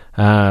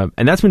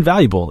 And that's been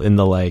valuable in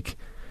the like,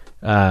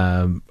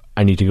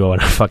 I need to go on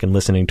a fucking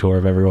listening tour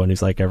of everyone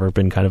who's like ever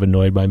been kind of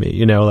annoyed by me,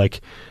 you know,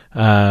 like,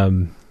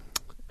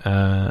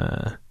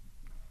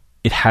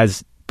 it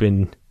has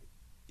been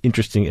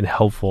interesting and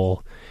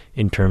helpful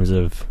in terms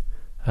of,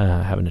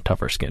 having a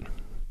tougher skin.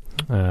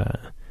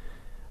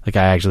 Like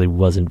I actually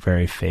wasn't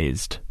very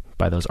fazed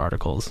by those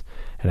articles.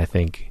 And I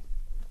think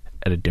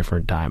at a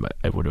different time,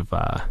 it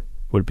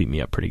would beat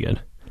me up pretty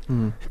good.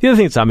 Mm. The other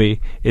thing that's on me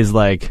is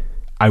like,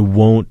 I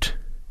won't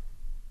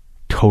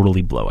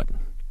totally blow it.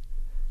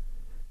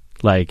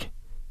 Like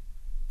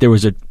there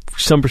was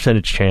some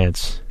percentage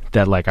chance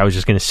that like I was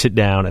just going to sit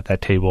down at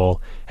that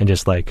table and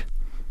just like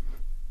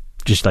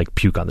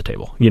puke on the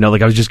table, you know,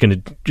 like I was just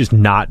going to just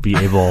not be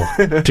able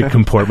to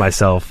comport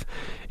myself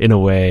in a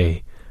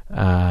way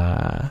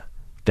that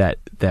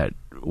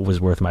was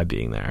worth my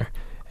being there.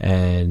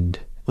 And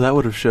well, that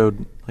would have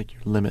showed like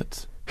your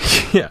limits.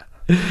 Yeah,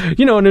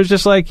 you know, and it was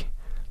just like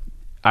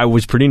I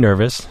was pretty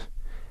nervous,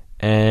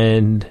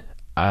 and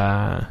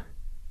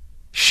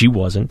she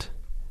wasn't.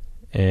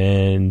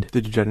 And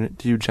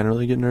do you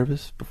generally get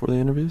nervous before the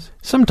interviews?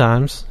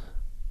 Sometimes,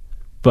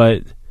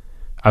 but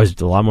I was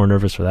a lot more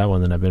nervous for that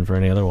one than I've been for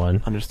any other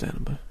one.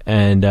 Understandable.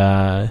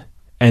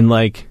 And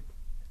like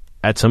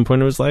at some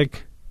point it was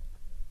like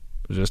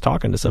I was just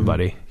talking to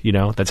somebody, you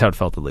know, that's how it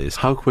felt at least.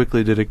 How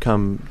quickly did it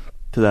come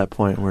to that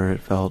point where it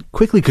felt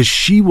quickly? Because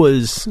she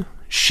was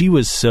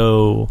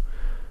so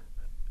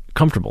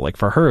comfortable. Like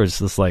for her, it's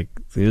just like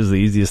it was the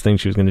easiest thing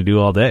she was going to do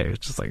all day.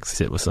 It's just like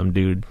sit with some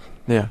dude,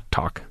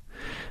 talk.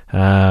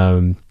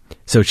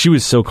 So she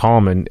was so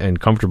calm and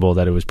comfortable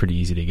that it was pretty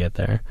easy to get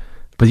there.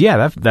 But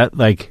yeah, that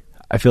like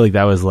I feel like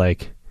that was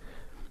like,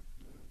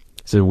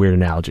 it's a weird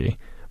analogy,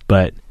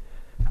 but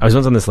I was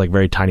once on this like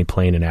very tiny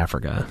plane in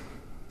Africa,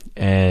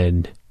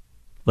 and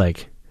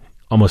like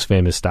Almost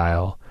Famous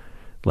style,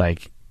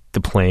 like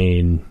the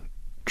plane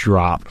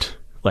dropped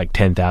like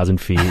 10,000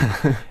 feet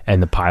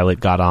and the pilot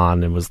got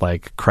on and was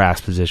like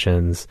crash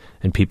positions,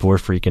 and people were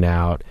freaking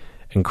out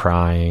and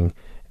crying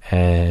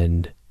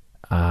and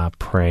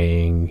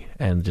praying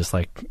and just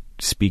like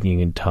speaking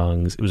in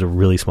tongues. It was a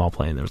really small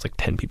plane. There was like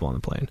 10 people on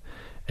the plane,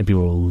 and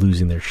people were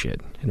losing their shit,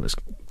 and it was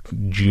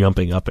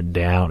jumping up and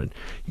down, and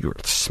you were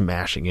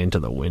smashing into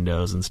the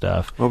windows and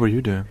stuff. What were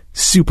you doing?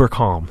 Super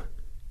calm.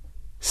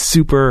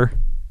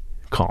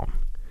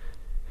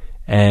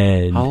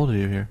 And how old are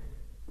you here?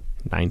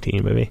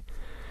 19 maybe.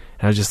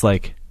 And I was just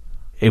like,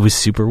 it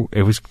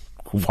was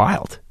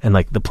wild. And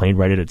like the plane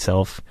righted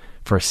itself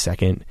for a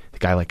second. The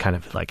guy like kind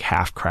of like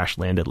half crash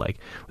landed, like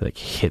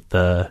hit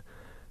a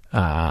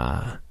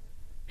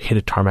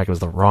tarmac. It was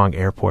the wrong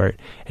airport,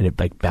 and it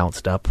like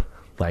bounced up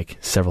like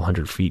several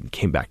hundred feet and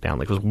came back down.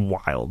 Like it was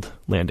wild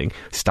landing.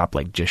 Stopped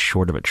like just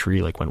short of a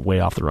tree, like went way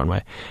off the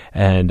runway,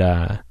 and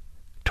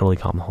totally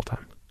calm the whole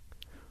time.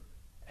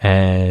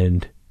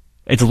 And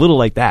it's a little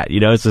like that, you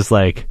know. It's just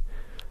like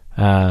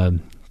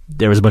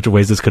there was a bunch of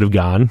ways this could have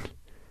gone,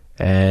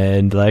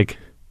 and like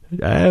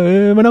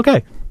it went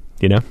okay,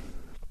 you know.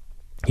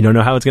 You don't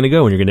know how it's going to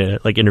go when you're going to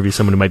like interview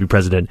someone who might be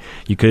president.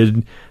 You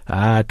could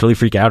totally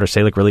freak out or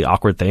say like really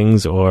awkward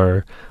things,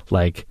 or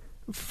like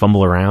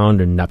fumble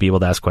around and not be able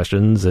to ask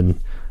questions. And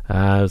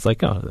it's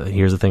like, oh,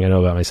 here's the thing I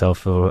know about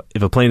myself.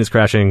 If a plane is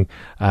crashing,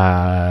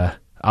 I'll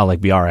like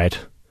be all right.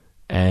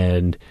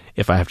 And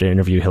if I have to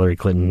interview Hillary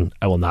Clinton,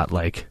 I will not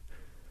like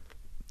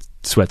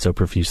sweat so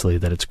profusely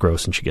that it's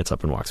gross and she gets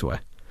up and walks away.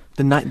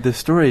 The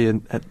story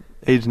at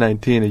age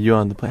 19 of you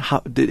on the plane,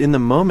 in the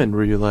moment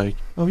were you like,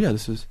 oh yeah,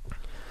 this is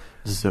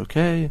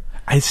okay?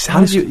 It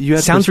sounds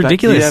ridiculous.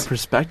 Do you have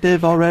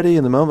perspective already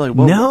in the moment?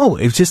 Like, no,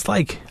 it was just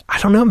like, I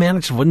don't know, man. I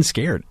just wasn't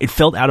scared. It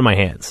felt out of my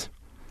hands.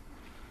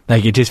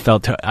 Like it just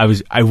felt. I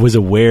was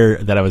aware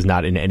that I was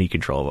not in any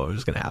control of what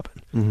was going to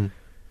happen. Mm-hmm.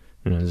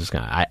 And I was just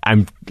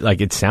I'm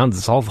like, it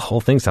sounds. The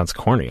whole thing sounds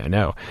corny. I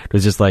know. It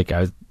was just like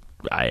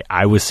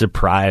I was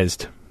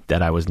surprised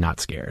that I was not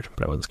scared,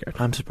 but I wasn't scared.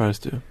 I'm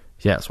surprised too.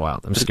 Yeah, it's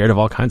wild. I'm scared of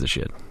all kinds of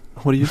shit.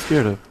 What are you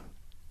scared of?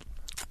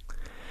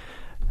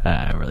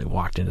 I really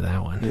walked into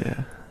that one.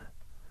 Yeah.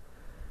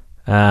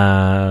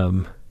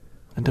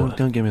 And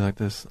don't get me like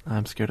this.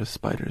 I'm scared of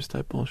spiders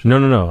type bullshit.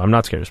 No. I'm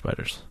not scared of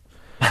spiders.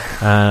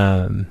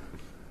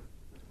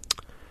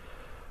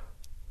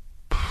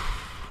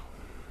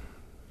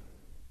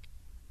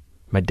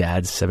 My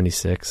dad's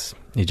 76.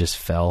 He just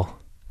fell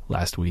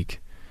last week.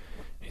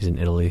 He's in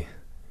Italy.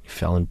 He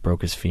fell and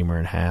broke his femur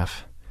in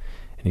half.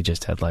 And he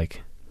just had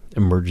like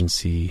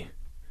emergency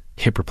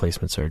hip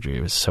replacement surgery.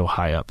 It was so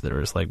high up that it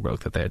was like broke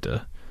that they had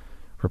to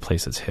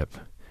replace his hip.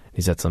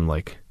 He's at some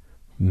like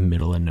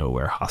middle of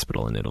nowhere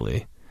hospital in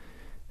Italy.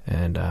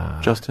 And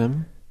just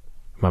him?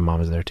 My mom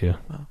was there too.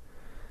 Oh.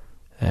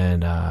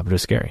 And but it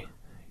was scary.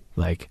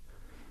 Like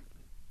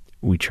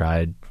we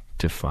tried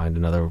to find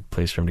another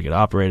place for him to get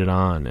operated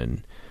on,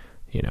 and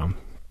you know,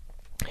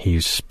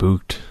 he's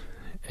spooked,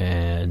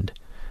 and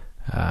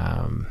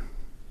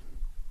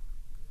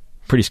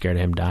pretty scared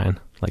of him dying.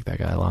 Like that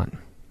guy a lot.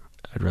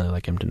 I'd really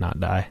like him to not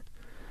die.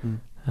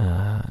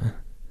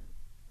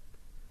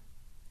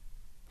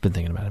 Been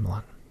thinking about him a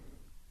lot,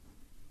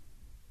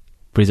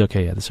 but he's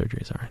okay. Yeah, the surgery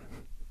is all right.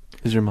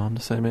 Is your mom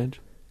the same age?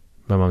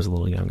 My mom's a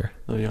little younger.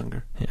 A little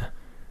younger. Yeah.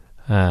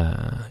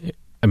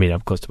 I mean,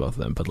 I'm close to both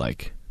of them, but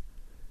like,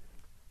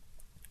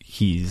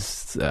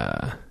 he's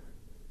fun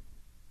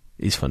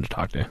to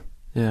talk to.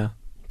 Yeah.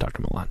 Talk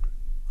to him a lot.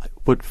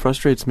 What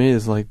frustrates me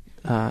is like,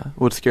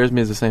 what scares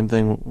me is the same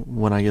thing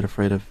when I get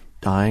afraid of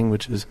dying,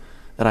 which is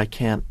that I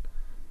can't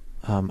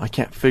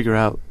figure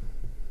out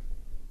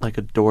like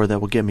a door that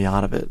will get me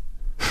out of it.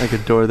 Like a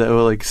door that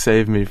will like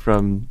save me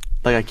from,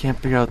 like I can't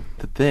figure out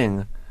the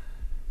thing.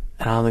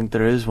 And I don't think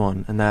there is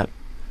one. And that,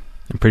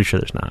 I'm pretty sure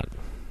there's not.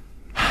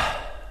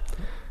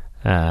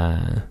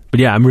 But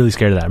yeah, I'm really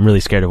scared of that. I'm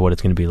really scared of what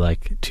it's going to be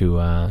like to,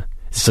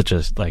 it's such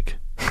a like,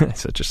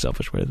 such a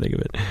selfish way to think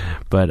of it.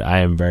 But I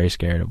am very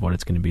scared of what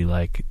it's going to be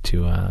like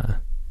to,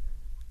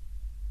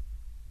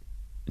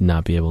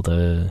 not be able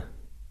to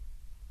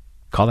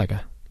call that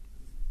guy.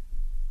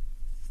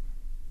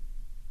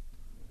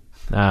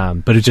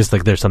 But it's just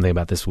like, there's something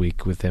about this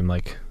week with him,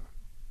 like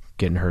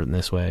getting hurt in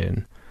this way.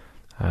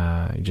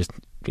 And, just,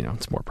 you know,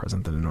 it's more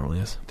present than it normally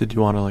is. Did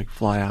you want to like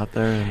fly out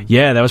there?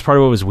 Yeah, that was part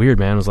of what was weird,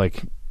 man. It was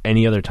like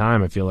any other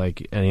time, I feel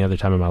like any other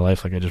time in my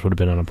life, like I just would have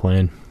been on a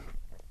plane.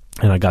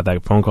 And I got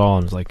that phone call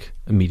and was like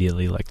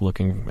immediately like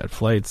looking at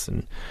flights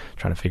and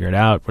trying to figure it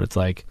out. But it's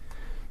like,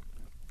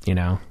 you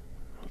know,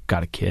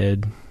 got a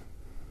kid,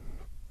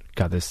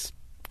 got this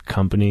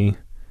company,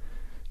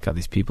 got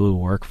these people who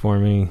work for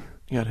me.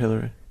 You got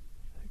Hillary.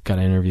 Got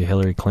to interview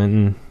Hillary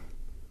Clinton.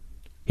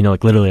 You know,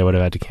 like literally I would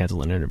have had to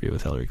cancel an interview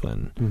with Hillary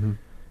Clinton.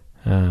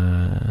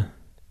 Mm-hmm.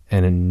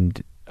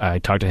 And I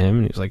talked to him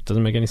and he was like,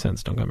 doesn't make any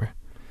sense. Don't come here.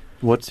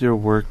 What's your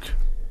work,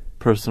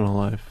 personal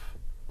life,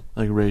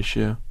 like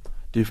ratio?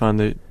 Do you find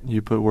that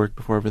you put work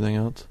before everything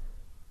else?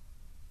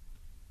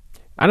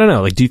 I don't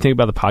know. Like, do you think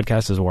about the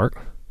podcast as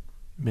work?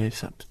 Maybe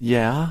some.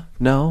 Yeah.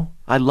 No.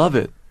 I love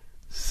it.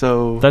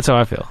 So that's how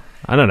I feel.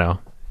 I don't know.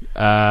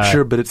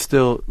 Sure, but it's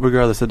still,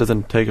 regardless, it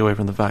doesn't take away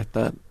from the fact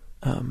that,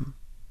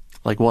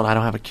 like, one, I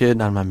don't have a kid,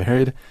 and I'm not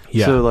married.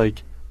 Yeah. So,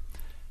 like,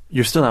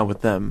 you're still not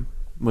with them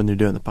when you're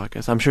doing the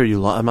podcast. I'm sure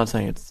you I'm not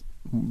saying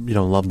you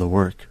don't love the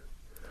work.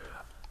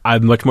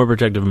 I'm much more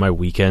protective of my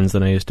weekends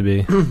than I used to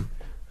be.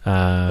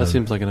 That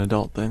seems like an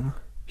adult thing.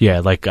 Yeah,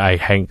 like I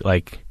hang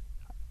like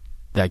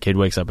that kid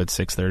wakes up at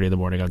 6:30 in the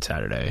morning on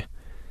Saturday,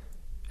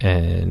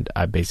 and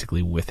I'm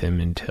basically with him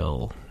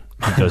until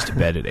he goes to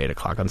bed at 8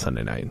 o'clock on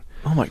Sunday night.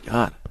 Oh my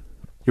god,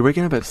 you're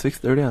waking up at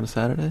 6:30 on a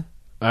Saturday?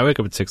 I wake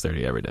up at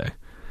 6:30 every day.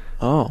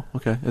 Oh,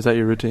 okay. Is that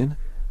your routine?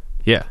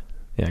 Yeah.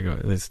 I go.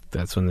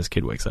 That's when this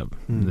kid wakes up.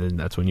 And then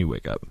that's when you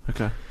wake up.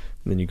 Okay. And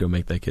then you go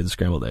make that kid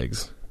scrambled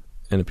eggs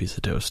and a piece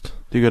of toast.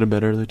 Do you go to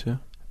bed early too?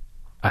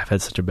 I've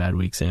had such a bad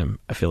week, Sam.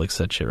 I feel like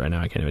such shit right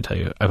now. I can't even tell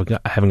you. I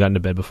haven't gotten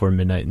to bed before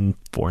midnight in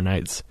 4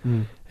 nights.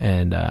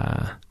 And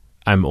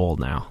I'm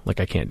old now. Like,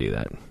 I can't do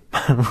that.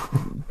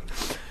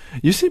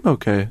 You seem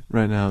okay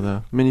right now,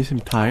 though. I mean, you seem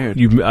tired.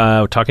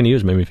 Talking to you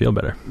has made me feel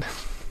better.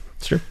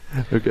 It's true.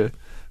 Okay.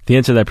 The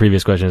answer to that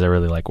previous question is I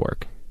really like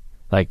work.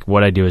 Like,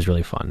 what I do is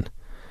really fun.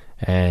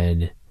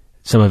 And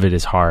some of it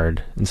is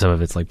hard, and some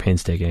of it's, like,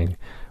 painstaking.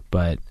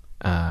 But,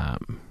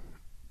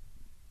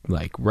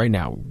 like, right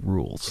now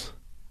rules.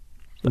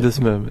 Like, this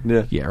moment,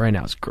 yeah. Yeah, right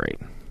now it's great.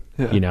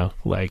 Yeah. You know,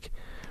 like,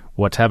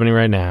 what's happening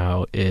right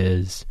now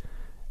is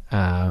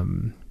I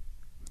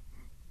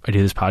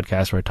do this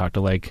podcast where I talk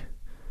to, like,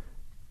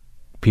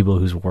 people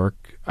whose work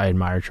I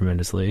admire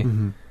tremendously.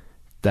 Mm-hmm.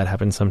 That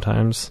happens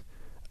sometimes.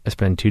 I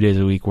spend 2 days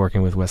a week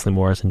working with Wesley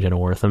Morris and Jenna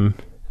Wortham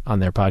on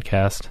their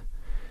podcast.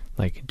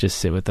 Like, just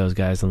sit with those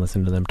guys and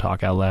listen to them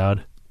talk out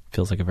loud.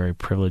 Feels like a very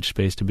privileged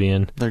space to be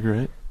in. They're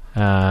great.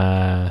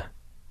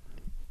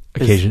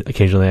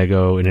 Occasionally I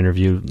go and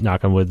interview,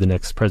 knock on wood, the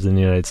next president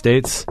of the United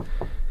States.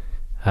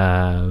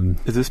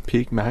 Is this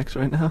peak Max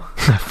right now?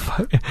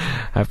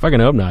 I fucking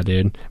hope not,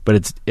 dude.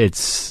 But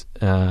it's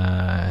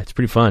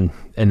pretty fun.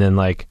 And then,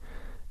 like,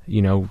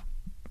 you know,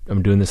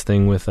 I'm doing this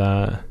thing with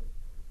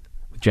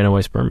Jenna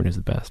Weiss Berman, who's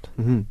the best.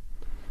 Mm-hmm.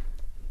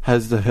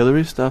 Has the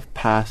Hillary stuff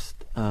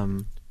passed,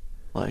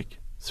 like,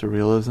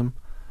 surrealism?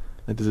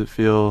 Like, does it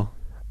feel...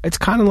 It's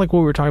kind of like what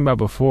we were talking about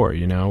before,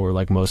 you know, where,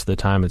 like, most of the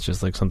time it's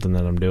just, like, something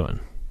that I'm doing.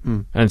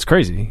 And it's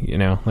crazy, you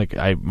know? Like,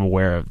 I'm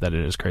aware of that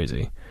it is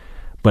crazy.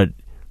 But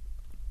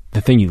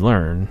the thing you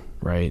learn,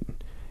 right,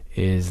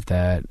 is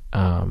that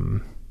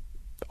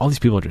all these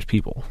people are just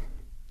people.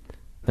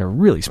 They're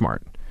really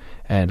smart.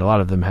 And a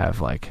lot of them have,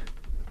 like,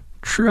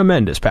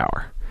 tremendous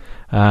power.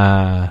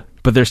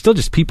 But they're still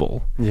just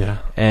people. Yeah.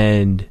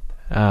 And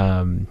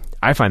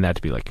I find that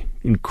to be, like,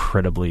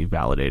 incredibly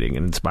validating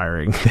and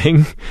inspiring thing.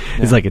 Yeah.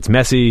 It's like, it's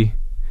messy,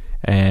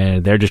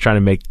 and they're just trying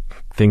to make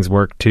things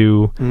work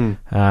too.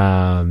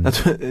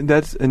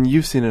 That's and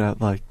you've seen it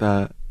at, like,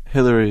 that.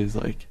 Hillary's,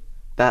 like,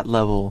 that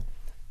level.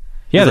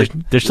 Yeah,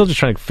 like, they're still just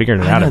trying to figure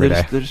it out every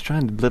day. They're just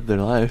trying to live their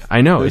life.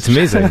 I know, it's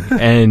amazing.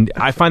 And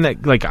I find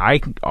that, like,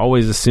 I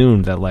always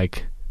assumed that,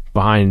 like,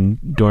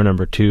 behind door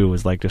number 2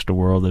 was, like, just a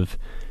world of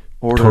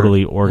order.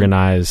 Totally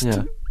organized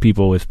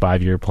people with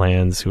 5-year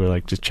plans who are,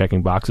 like, just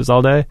checking boxes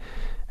all day.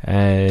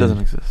 And it doesn't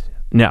exist.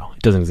 No,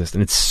 it doesn't exist.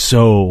 And it's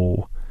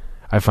so,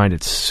 I find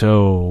it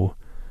so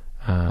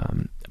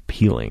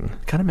appealing.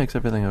 It kind of makes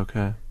everything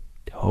okay.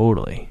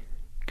 Totally.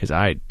 Because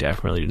I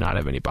definitely do not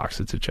have any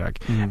boxes to check.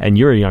 And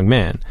you're a young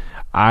man.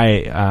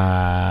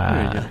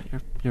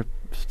 You're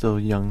still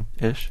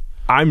young-ish.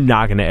 I'm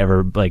not going to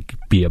ever, like,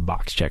 be a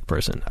box check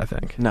person, I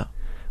think. No.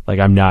 Like,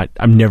 I'm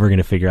never going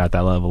to figure out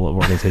that level of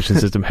organization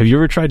system. Have you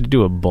ever tried to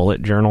do a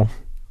bullet journal?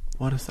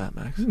 What is that,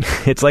 Max?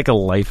 It's like a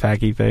life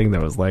hacky thing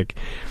that was, like,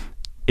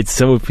 it's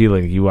so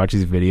appealing. You watch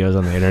these videos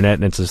on the internet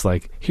and it's just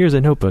like, here's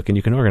a notebook and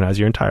you can organize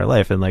your entire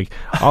life and, like,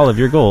 all of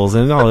your goals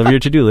and all of your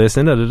to-do lists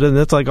and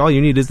that's, like, all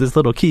you need is this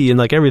little key and,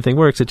 like, everything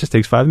works. It just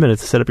takes 5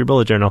 minutes to set up your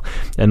bullet journal.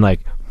 And,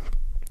 like,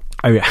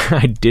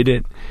 I did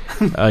it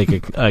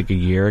like a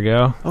year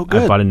ago. Oh,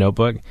 good. I bought a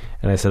notebook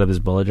and I set up this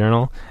bullet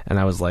journal and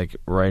I was, like,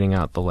 writing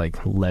out the, like,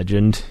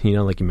 legend, you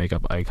know, like, you make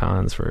up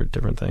icons for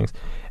different things.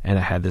 And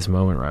I had this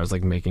moment where I was,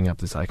 like, making up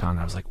this icon and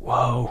I was like,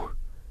 whoa,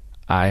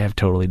 I have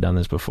totally done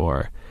this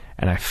before.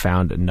 And I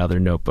found another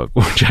notebook,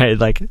 which I had,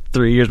 like,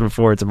 3 years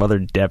before, in some other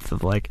depth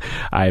of, like,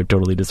 I have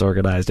totally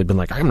disorganized. I'd been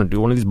like, I'm going to do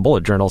one of these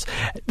bullet journals.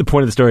 The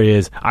point of the story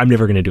is, I'm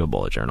never going to do a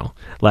bullet journal.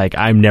 Like,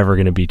 I'm never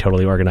going to be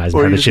totally organized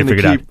and have this shit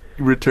figured out.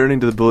 Returning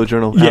to the bullet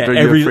journal after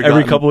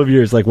every couple of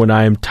years, like, when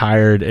I am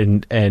tired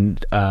and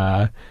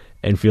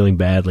feeling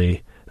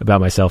badly about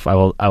myself, I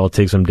will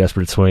take some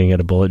desperate swing at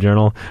a bullet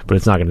journal, but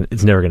it's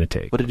never gonna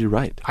take. What did you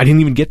write? I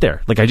didn't even get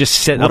there. Like, I just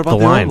set up the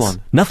lines. Old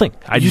one? Nothing.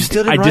 I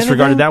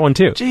disregarded that one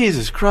too.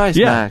 Jesus Christ,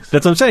 yeah, Max.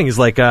 That's what I'm saying. Is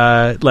but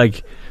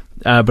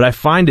I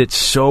find it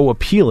so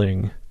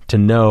appealing to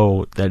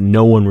know that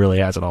no one really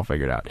has it all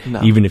figured out,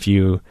 even if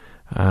you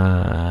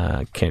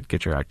can't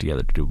get your act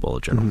together to do a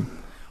bullet journal. Mm-hmm.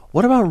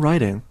 What about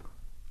writing?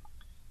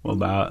 What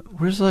about?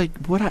 Where's,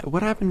 like, what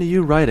happened to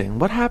you writing?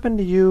 What happened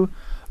to you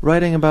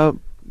writing about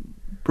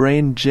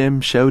Brain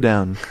Gym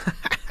Showdown?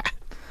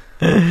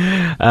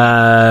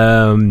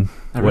 I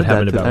read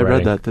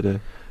that today.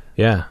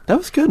 Yeah, that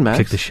was good, Max.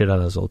 Kick the shit out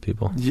of those old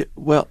people. Yeah,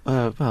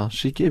 well,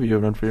 she gave you a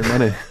run for your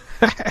money.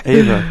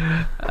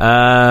 Ava.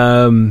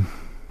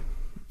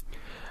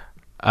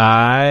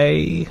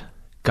 I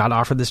got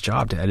offered this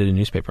job to edit a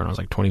newspaper when I was,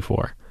 like,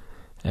 24,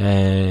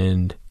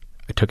 and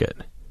I took it.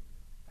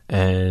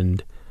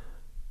 and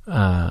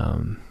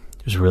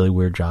it was a really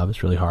weird job.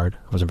 It's really hard.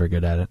 I wasn't very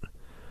good at it.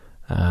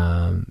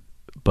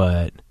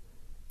 But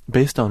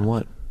Based on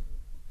what?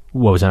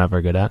 what was I not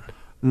very good at?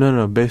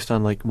 No, based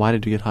on, like, why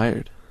did you get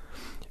hired?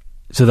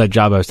 So that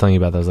job I was telling you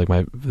about, that was like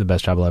the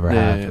best job I'll ever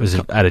have. Yeah. It was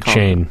at a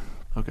chain.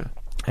 Okay.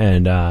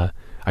 And I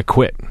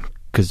quit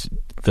because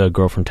the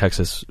girl from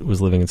Texas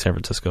was living in San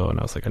Francisco, and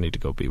I was like, I need to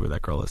go be where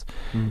that girl is.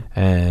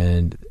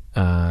 And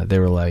they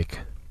were like,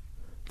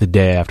 the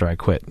day after I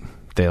quit,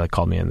 they like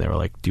called me and they were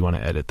like, do you want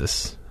to edit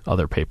this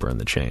other paper in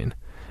the chain?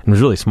 And it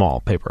was really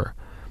small paper,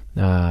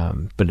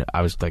 but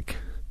I was like,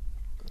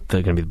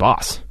 they're going to be the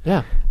boss.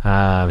 Yeah.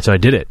 So I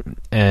did it,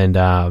 and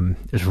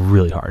it was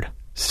really hard,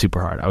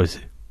 super hard. I was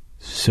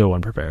so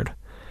unprepared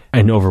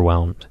and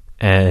overwhelmed,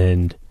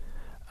 and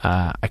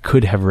I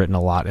could have written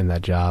a lot in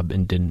that job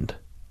and didn't,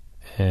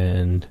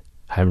 and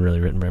I haven't really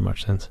written very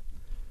much since.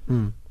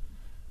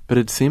 But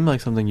it seemed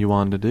like something you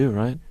wanted to do,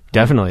 right?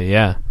 Definitely,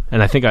 yeah.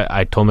 And I think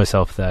I told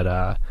myself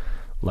that,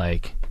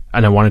 like,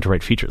 and I wanted to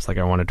write features. Like,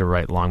 I wanted to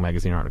write long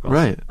magazine articles.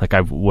 Right. Like,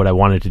 what I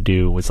wanted to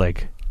do was,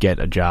 like, get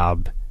a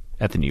job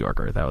at the New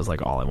Yorker. That was,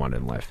 like, all I wanted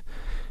in life.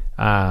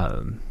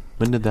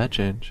 When did that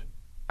change?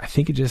 I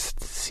think it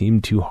just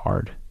seemed too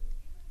hard.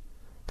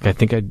 Like, I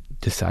think I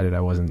decided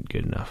I wasn't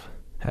good enough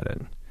at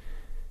it.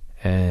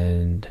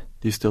 And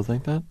Do you still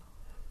think that?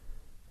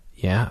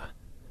 yeah.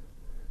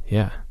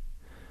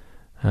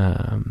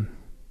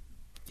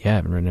 I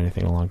haven't written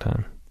anything in a long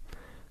time.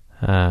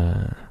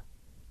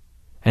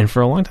 And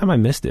for a long time I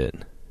missed it.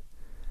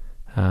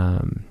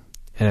 And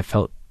I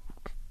felt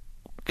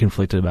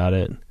conflicted about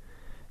it.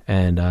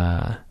 And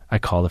I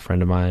called a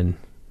friend of mine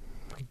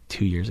like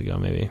 2 years ago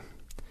maybe.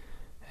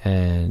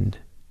 And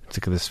it's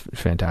like this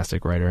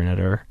fantastic writer and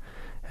editor.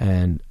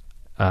 And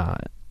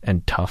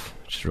tough,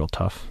 just real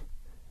tough.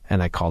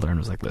 And I called her and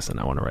was like, listen,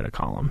 I want to write a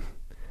column.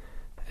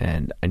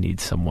 And I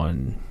need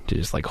someone to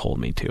just like hold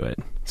me to it.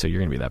 So you're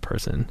going to be that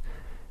person.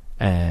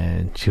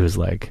 And she was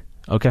like,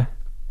 okay.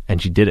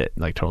 And she did it,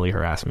 like totally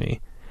harassed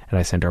me. And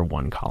I sent her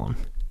one column.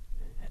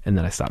 And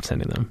then I stopped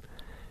sending them.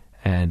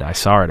 And I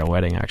saw her at a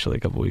wedding actually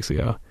a couple weeks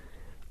ago.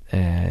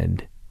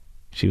 And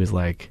she was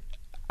like,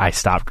 I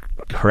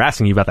stopped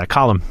harassing you about that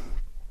column.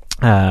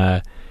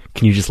 Can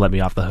you just let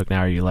me off the hook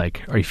now? Are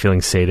you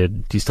feeling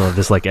sated? Do you still have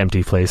this like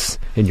empty place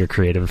in your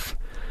creative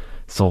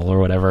soul or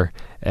whatever?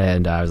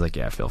 And I was like,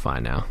 yeah, I feel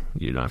fine now.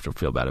 You don't have to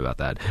feel bad about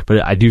that.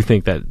 But I do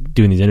think that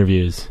doing these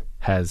interviews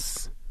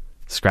has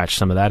scratched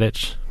some of that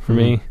itch for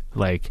me.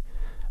 Like,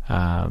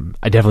 I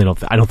definitely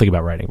don't think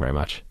about writing very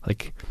much.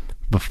 Like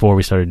before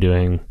we started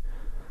doing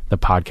the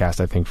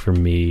podcast, I think for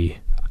me,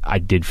 I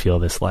did feel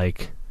this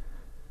like,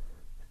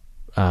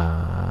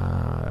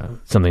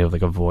 something of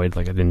like a void.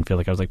 Like I didn't feel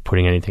like I was like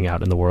putting anything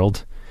out in the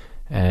world.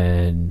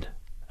 And,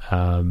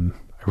 I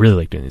really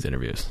like doing these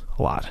interviews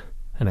a lot.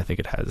 And I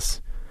think it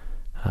has,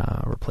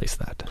 replaced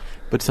that.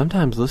 But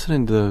sometimes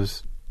listening to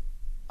those,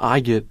 I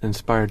get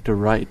inspired to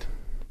write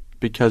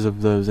because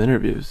of those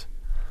interviews.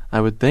 I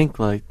would think,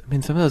 like, I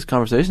mean, some of those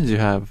conversations you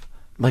have,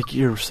 like,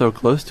 you're so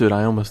close to it,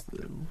 I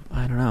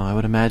don't know, I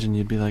would imagine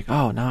you'd be like,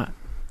 oh, no. I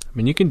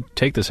mean, you can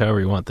take this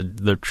however you want.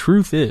 The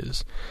truth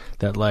is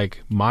that,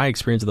 like, my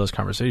experience of those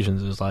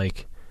conversations is,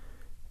 like,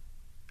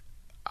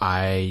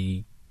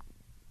 I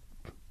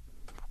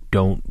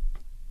don't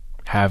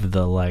have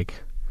the, like,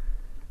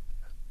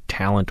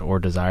 talent or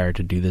desire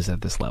to do this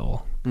at this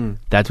level.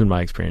 That's been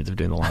my experience of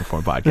doing the long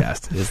form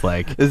podcast. Is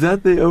like, is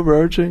that the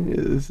overarching?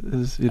 Is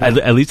you know?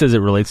 At least as it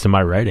relates to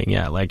my writing,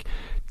 yeah. Like,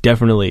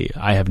 definitely,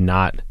 I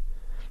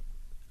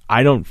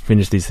don't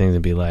finish these things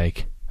and be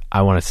like,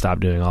 I want to stop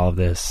doing all of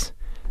this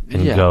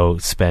and go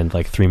spend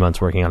like 3 months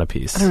working on a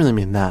piece. I don't really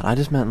mean that. I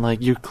just meant like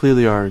you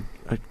clearly are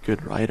a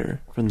good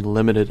writer. From the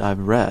limited I've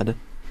read,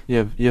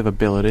 you have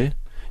ability.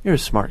 You're a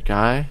smart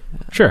guy.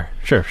 Sure.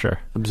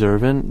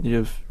 Observant. You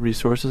have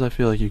resources. I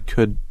feel like you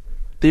could,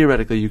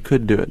 theoretically, you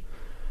could do it.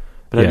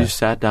 But have you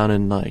sat down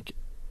and like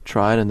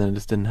tried and then it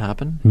just didn't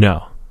happen?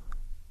 No,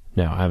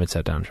 I haven't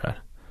sat down and tried.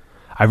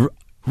 I've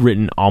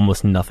written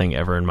almost nothing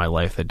ever in my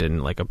life that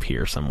didn't like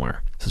appear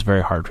somewhere. So it's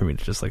very hard for me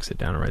to just like sit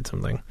down and write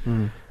something.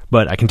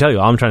 But I can tell you,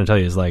 all I'm trying to tell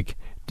you is like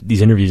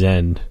these interviews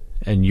end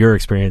and your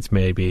experience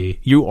may be,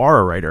 you are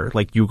a writer,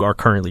 like you are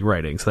currently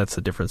writing. So that's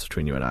the difference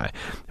between you and I.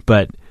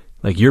 But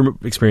like your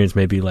experience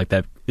may be like,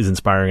 that is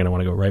inspiring and I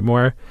want to go write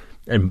more.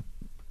 And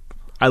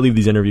I leave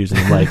these interviews and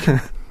I'm like,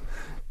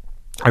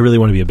 I really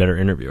want to be a better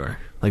interviewer.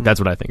 Like that's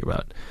what I think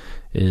about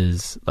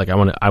is like, I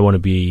want to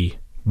be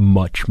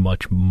much,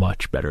 much,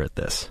 much better at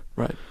this.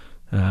 Right.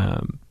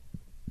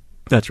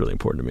 That's really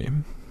important to me.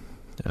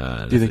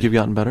 Do you think you've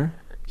gotten better?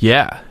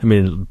 Yeah. I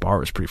mean, the bar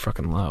was pretty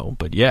fucking low,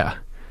 but yeah.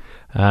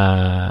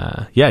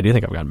 I do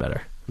think I've gotten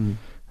better.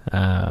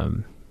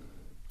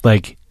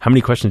 Like how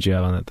many questions do you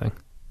have on that thing?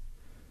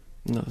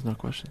 No, there's no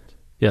questions.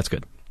 Yeah, that's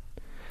good.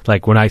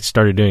 Like when I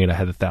started doing it, I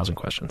had 1,000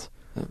 questions.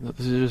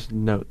 This is just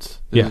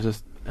notes. This is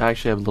just, I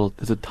actually have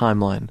it's a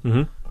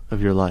timeline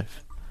of your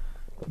life,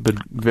 but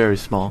very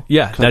small.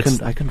 Yeah, I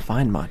couldn't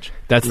find much.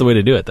 That's the way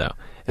to do it, though.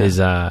 Is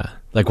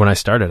like when I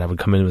started, I would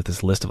come in with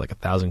this list of like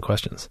 1,000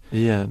 questions.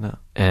 Yeah, no.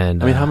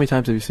 And I mean, how many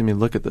times have you seen me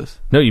look at this?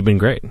 No, you've been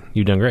great.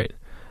 You've done great.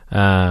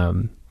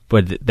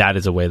 But that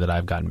is a way that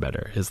I've gotten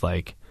better. Is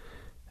like,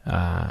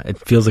 it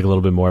feels like a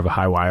little bit more of a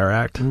high wire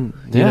act. You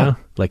know?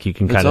 Like you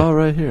can kind of. It's all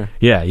right here.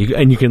 Yeah,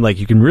 you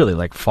can really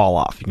like fall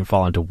off. You can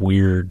fall into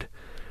weird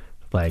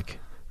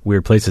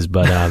places.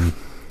 But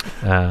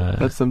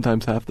that's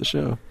sometimes half the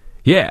show.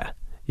 Yeah.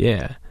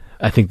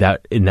 I think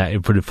that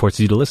it forces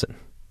you to listen.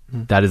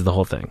 That is the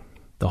whole thing.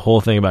 The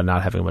whole thing about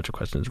not having a bunch of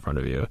questions in front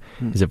of you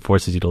is it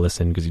forces you to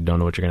listen because you don't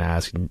know what you're going to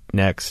ask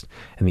next,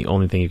 and the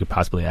only thing you could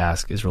possibly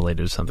ask is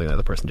related to something that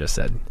the person just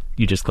said.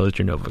 You just closed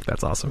your notebook.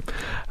 That's awesome.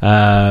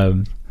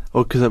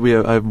 Because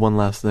I have one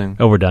last thing.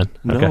 Oh, we're done?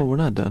 No, okay. We're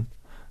not done.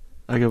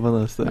 I got one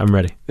last thing. I'm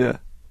ready. Yeah.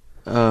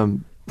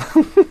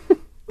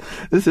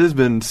 This has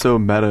been so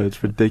meta.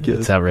 It's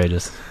ridiculous. It's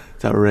outrageous.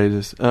 It's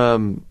outrageous. I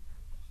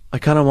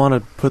kind of want to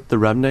put the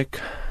Remnick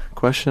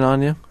question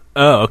on you.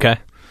 Oh, okay.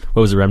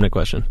 What was the Remnick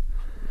question?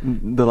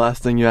 The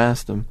last thing you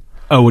asked him.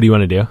 Oh, what do you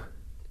want to do?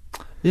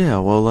 Yeah,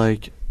 well,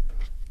 like,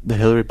 the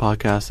Hillary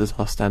podcast is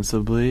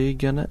ostensibly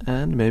gonna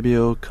end. Maybe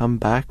it'll come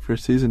back for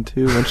season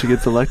 2 when she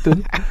gets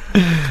elected.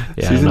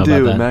 Season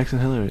 2 with Max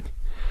and Hillary.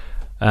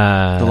 The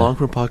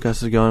Longform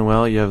podcast is going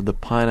well. You have the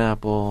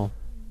Pineapple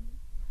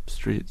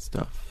Street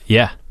stuff.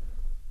 Yeah.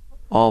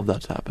 All of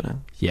that's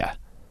happening. Yeah.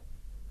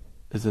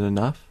 Is it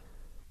enough?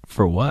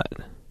 For what?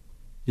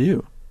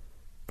 You.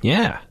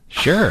 Yeah,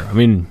 sure. I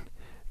mean,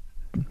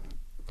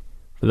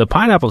 the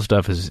Pineapple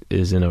stuff is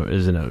in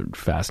a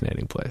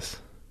fascinating place,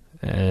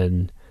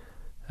 and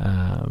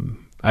I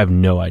have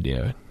no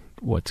idea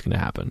what's going to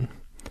happen.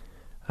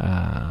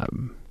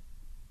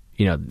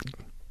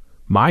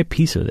 My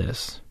piece of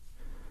this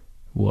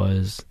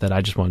was that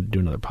I just wanted to do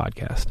another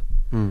podcast.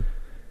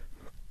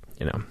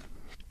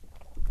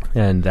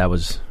 And that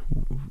was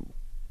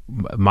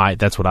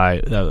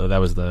that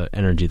was the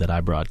energy that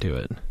I brought to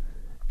it.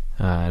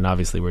 And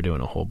obviously we're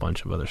doing a whole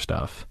bunch of other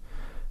stuff.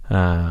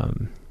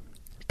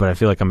 But I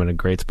feel like I'm in a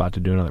great spot to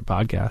do another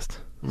podcast.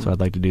 So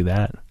I'd like to do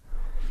that.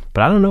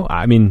 But I don't know.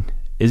 I mean,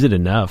 is it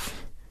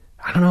enough?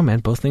 I don't know, man.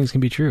 Both things can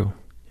be true.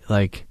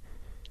 Like,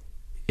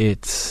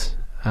 it's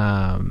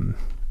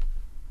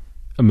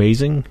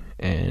amazing,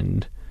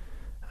 and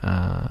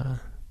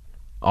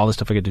all the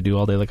stuff I get to do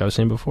all day, like I was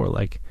saying before,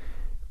 like,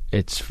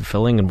 it's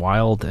fulfilling and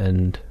wild,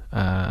 and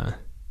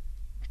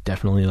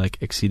definitely like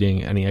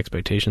exceeding any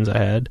expectations I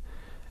had.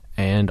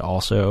 And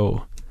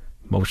also,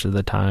 most of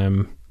the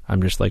time,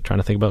 I'm just like trying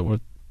to think about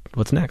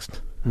what's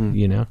next,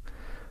 you know?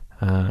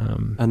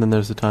 And then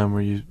there's the time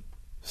where you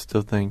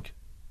still think,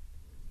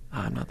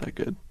 I'm not that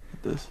good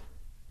at this.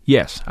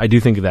 Yes, I do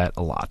think of that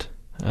a lot.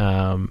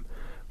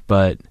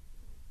 But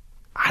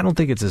I don't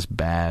think it's as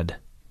bad.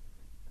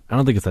 I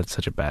don't think it's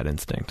such a bad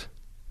instinct,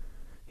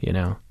 you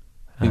know?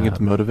 You think it's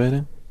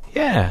motivating?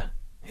 Yeah.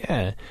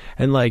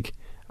 And like,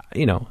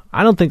 you know,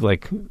 I don't think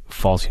like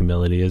false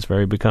humility is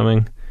very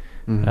becoming.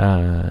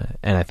 And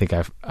I think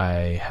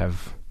I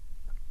have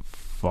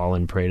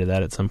fallen prey to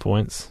that at some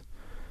points.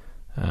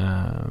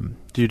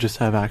 Do you just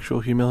have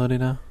actual humility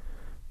now?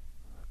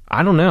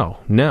 I don't know.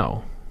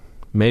 No,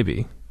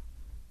 maybe.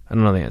 I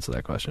don't know the answer to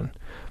that question,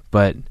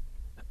 but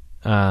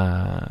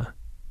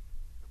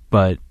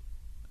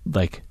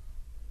like,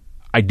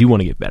 I do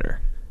want to get better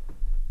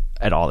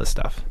at all this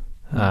stuff.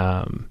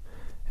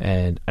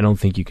 And I don't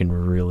think you can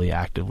really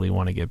actively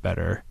want to get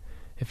better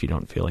if you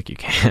don't feel like you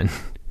can,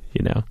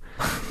 you know?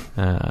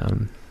 I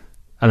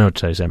don't know what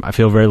to tell you, Sam. I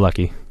feel very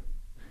lucky.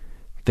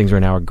 Things right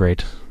now are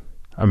great.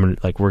 We're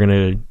going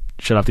to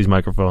shut off these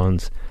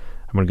microphones.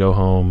 I'm going to go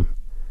home.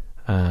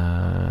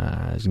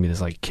 There's going to be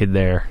this like kid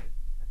there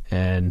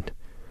and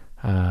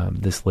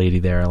this lady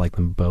there. I like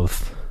them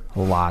both a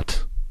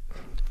lot.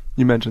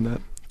 You mentioned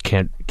that.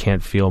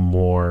 Can't feel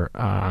more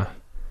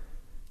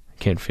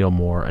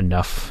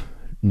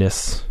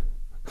enoughness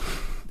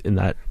in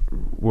that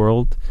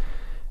world.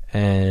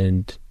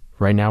 And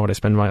right now what I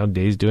spend my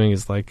days doing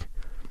is like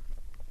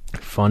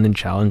fun and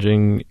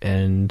challenging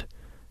and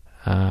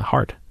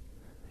hard,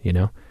 you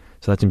know?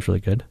 So that seems really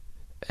good.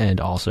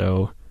 And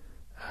also,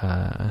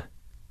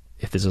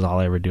 if this is all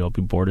I ever do, I'll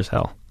be bored as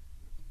hell.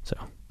 So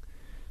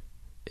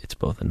it's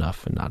both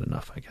enough and not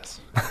enough, I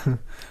guess.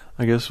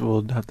 I guess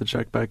we'll have to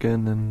check back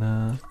in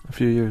a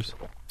few years.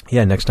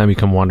 Yeah, next time you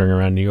come wandering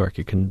around New York,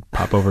 you can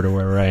pop over to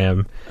wherever I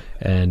am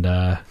and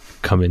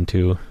come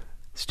into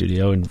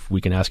studio, and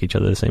we can ask each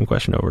other the same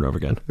question over and over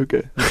again.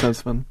 Okay, that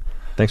sounds fun.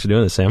 Thanks for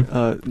doing this, Sam.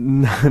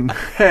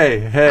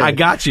 Hey. I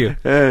got you.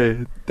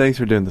 Hey, thanks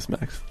for doing this,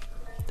 Max.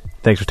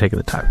 Thanks for taking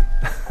the time.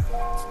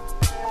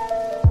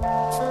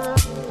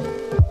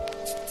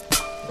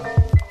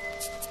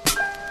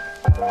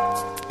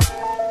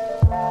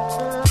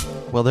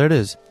 Well, there it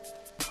is.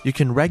 You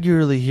can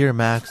regularly hear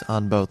Max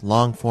on both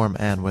Longform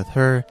and With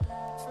Her.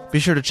 Be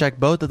sure to check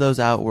both of those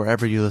out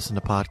wherever you listen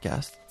to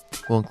podcasts.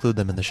 We'll include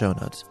them in the show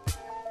notes.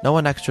 No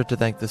one extra to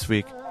thank this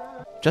week.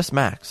 Just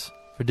Max.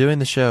 For doing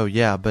the show,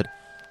 yeah, but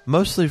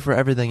mostly for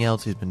everything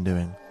else he's been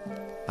doing.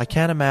 I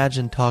can't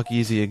imagine Talk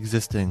Easy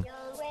existing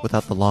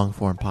without the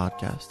Longform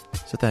podcast.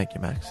 So thank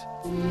you, Max.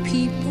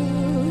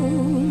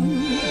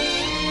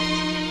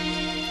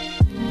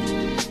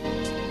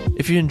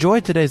 If you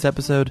enjoyed today's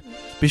episode,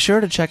 be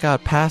sure to check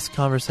out past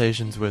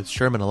conversations with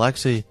Sherman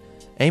Alexie,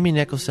 Amy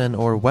Nicholson,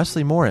 or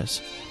Wesley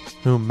Morris,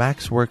 whom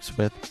Max works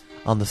with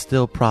on the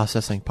Still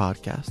Processing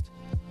podcast.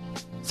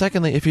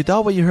 Secondly, if you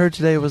thought what you heard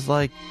today was,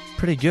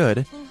 pretty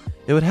good,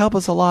 it would help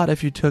us a lot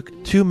if you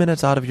took 2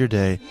 minutes out of your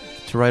day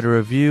to write a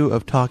review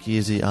of Talk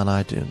Easy on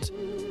iTunes.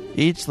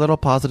 Each little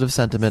positive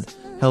sentiment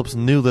helps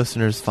new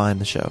listeners find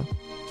the show.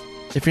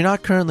 If you're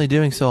not currently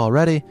doing so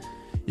already,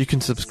 you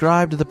can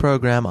subscribe to the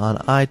program on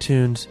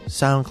iTunes,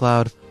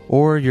 SoundCloud,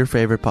 or your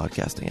favorite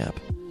podcasting app.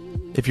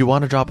 If you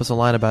want to drop us a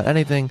line about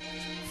anything,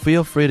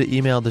 feel free to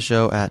email the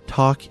show at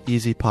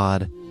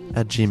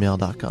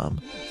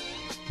talkeasypod@gmail.com.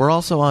 We're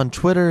also on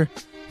Twitter,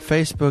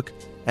 Facebook,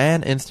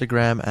 and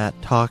Instagram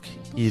at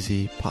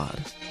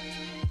TalkEasyPod,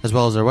 as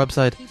well as our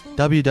website,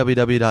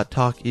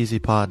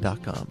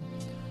 www.talkeasypod.com.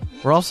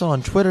 We're also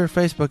on Twitter,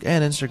 Facebook,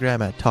 and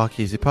Instagram at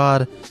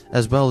TalkEasyPod,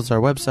 as well as our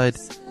website,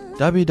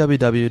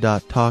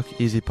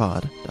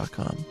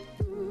 www.talkeasypod.com.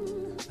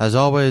 As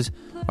always,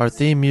 our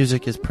theme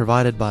music is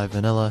provided by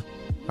Vanilla.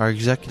 Our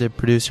executive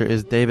producer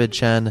is David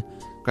Chen,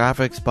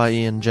 graphics by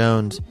Ian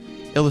Jones,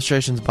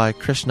 illustrations by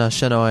Krishna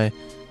Shenoy,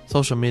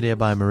 social media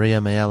by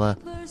Maria Mayela.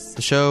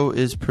 The show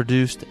is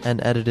produced and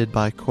edited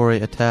by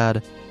Corey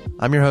Atad.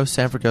 I'm your host,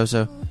 Sam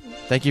Fragoso.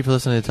 Thank you for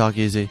listening to Talk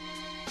Easy.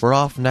 We're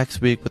off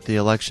next week with the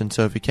election,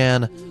 so if you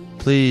can,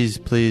 please,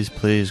 please,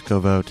 please go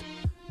vote.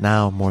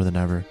 Now more than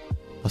ever.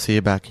 I'll see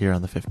you back here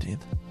on the 15th.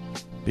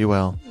 Be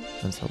well,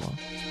 and so long.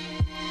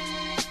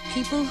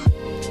 People.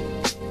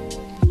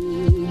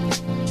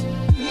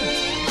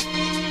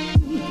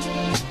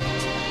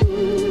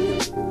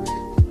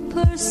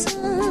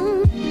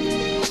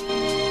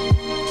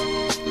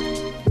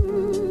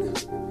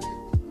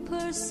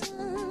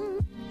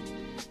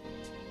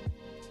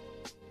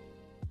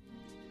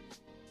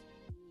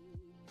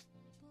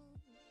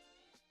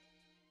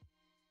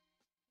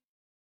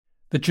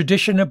 The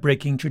tradition of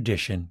breaking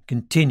tradition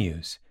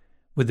continues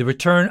with the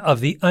return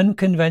of the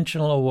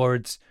Unconventional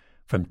Awards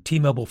from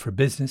T-Mobile for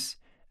Business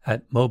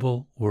at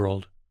Mobile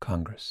World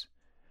Congress.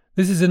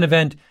 This is an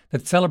event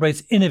that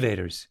celebrates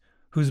innovators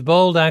whose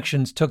bold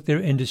actions took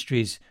their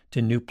industries to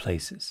new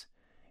places.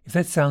 If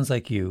that sounds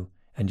like you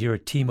and you're a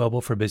T-Mobile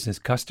for Business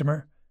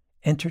customer,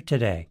 enter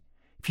today.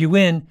 If you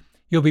win,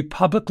 you'll be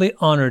publicly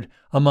honored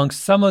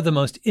amongst some of the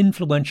most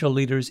influential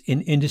leaders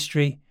in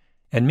industry.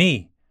 And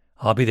me,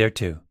 I'll be there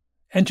too.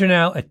 Enter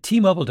now at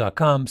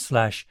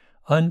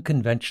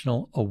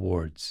tmobile.com/unconventional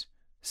awards.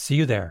 See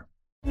you there.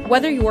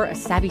 Whether you're a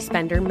savvy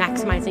spender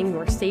maximizing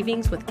your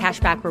savings with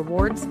cashback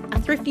rewards,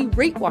 a thrifty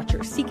rate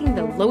watcher seeking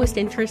the lowest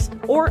interest,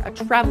 or a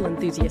travel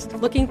enthusiast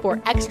looking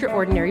for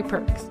extraordinary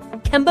perks,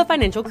 Kemba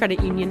Financial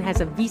Credit Union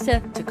has a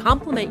visa to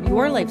complement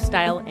your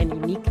lifestyle and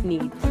unique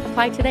needs.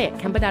 Apply today at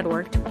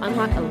Kemba.org to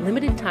unlock a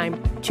limited time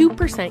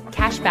 2%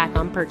 cash back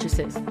on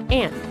purchases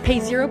and pay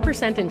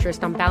 0%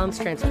 interest on balance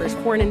transfers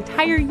for an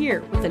entire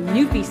year with a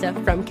new visa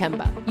from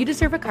Kemba. You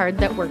deserve a card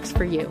that works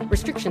for you.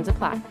 Restrictions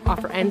apply.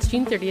 Offer ends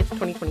June 30th,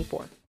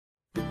 2024.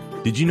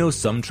 Did you know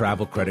some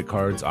travel credit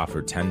cards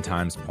offer 10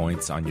 times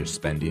points on your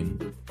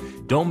spending?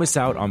 Don't miss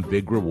out on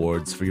big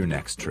rewards for your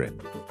next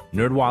trip.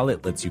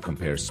 NerdWallet lets you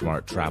compare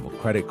smart travel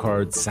credit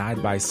cards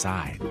side by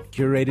side,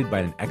 curated by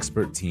an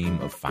expert team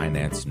of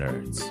finance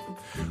nerds.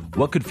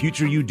 What could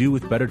future you do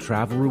with better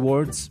travel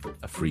rewards?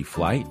 A free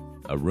flight?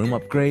 A room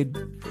upgrade?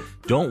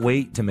 Don't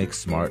wait to make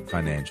smart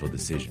financial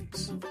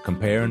decisions.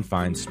 Compare and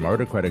find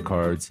smarter credit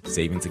cards,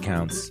 savings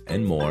accounts,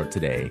 and more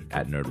today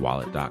at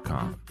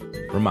nerdwallet.com.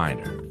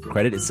 Reminder,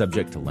 credit is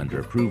subject to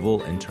lender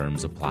approval and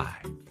terms apply.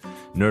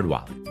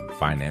 NerdWallet,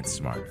 finance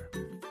smarter.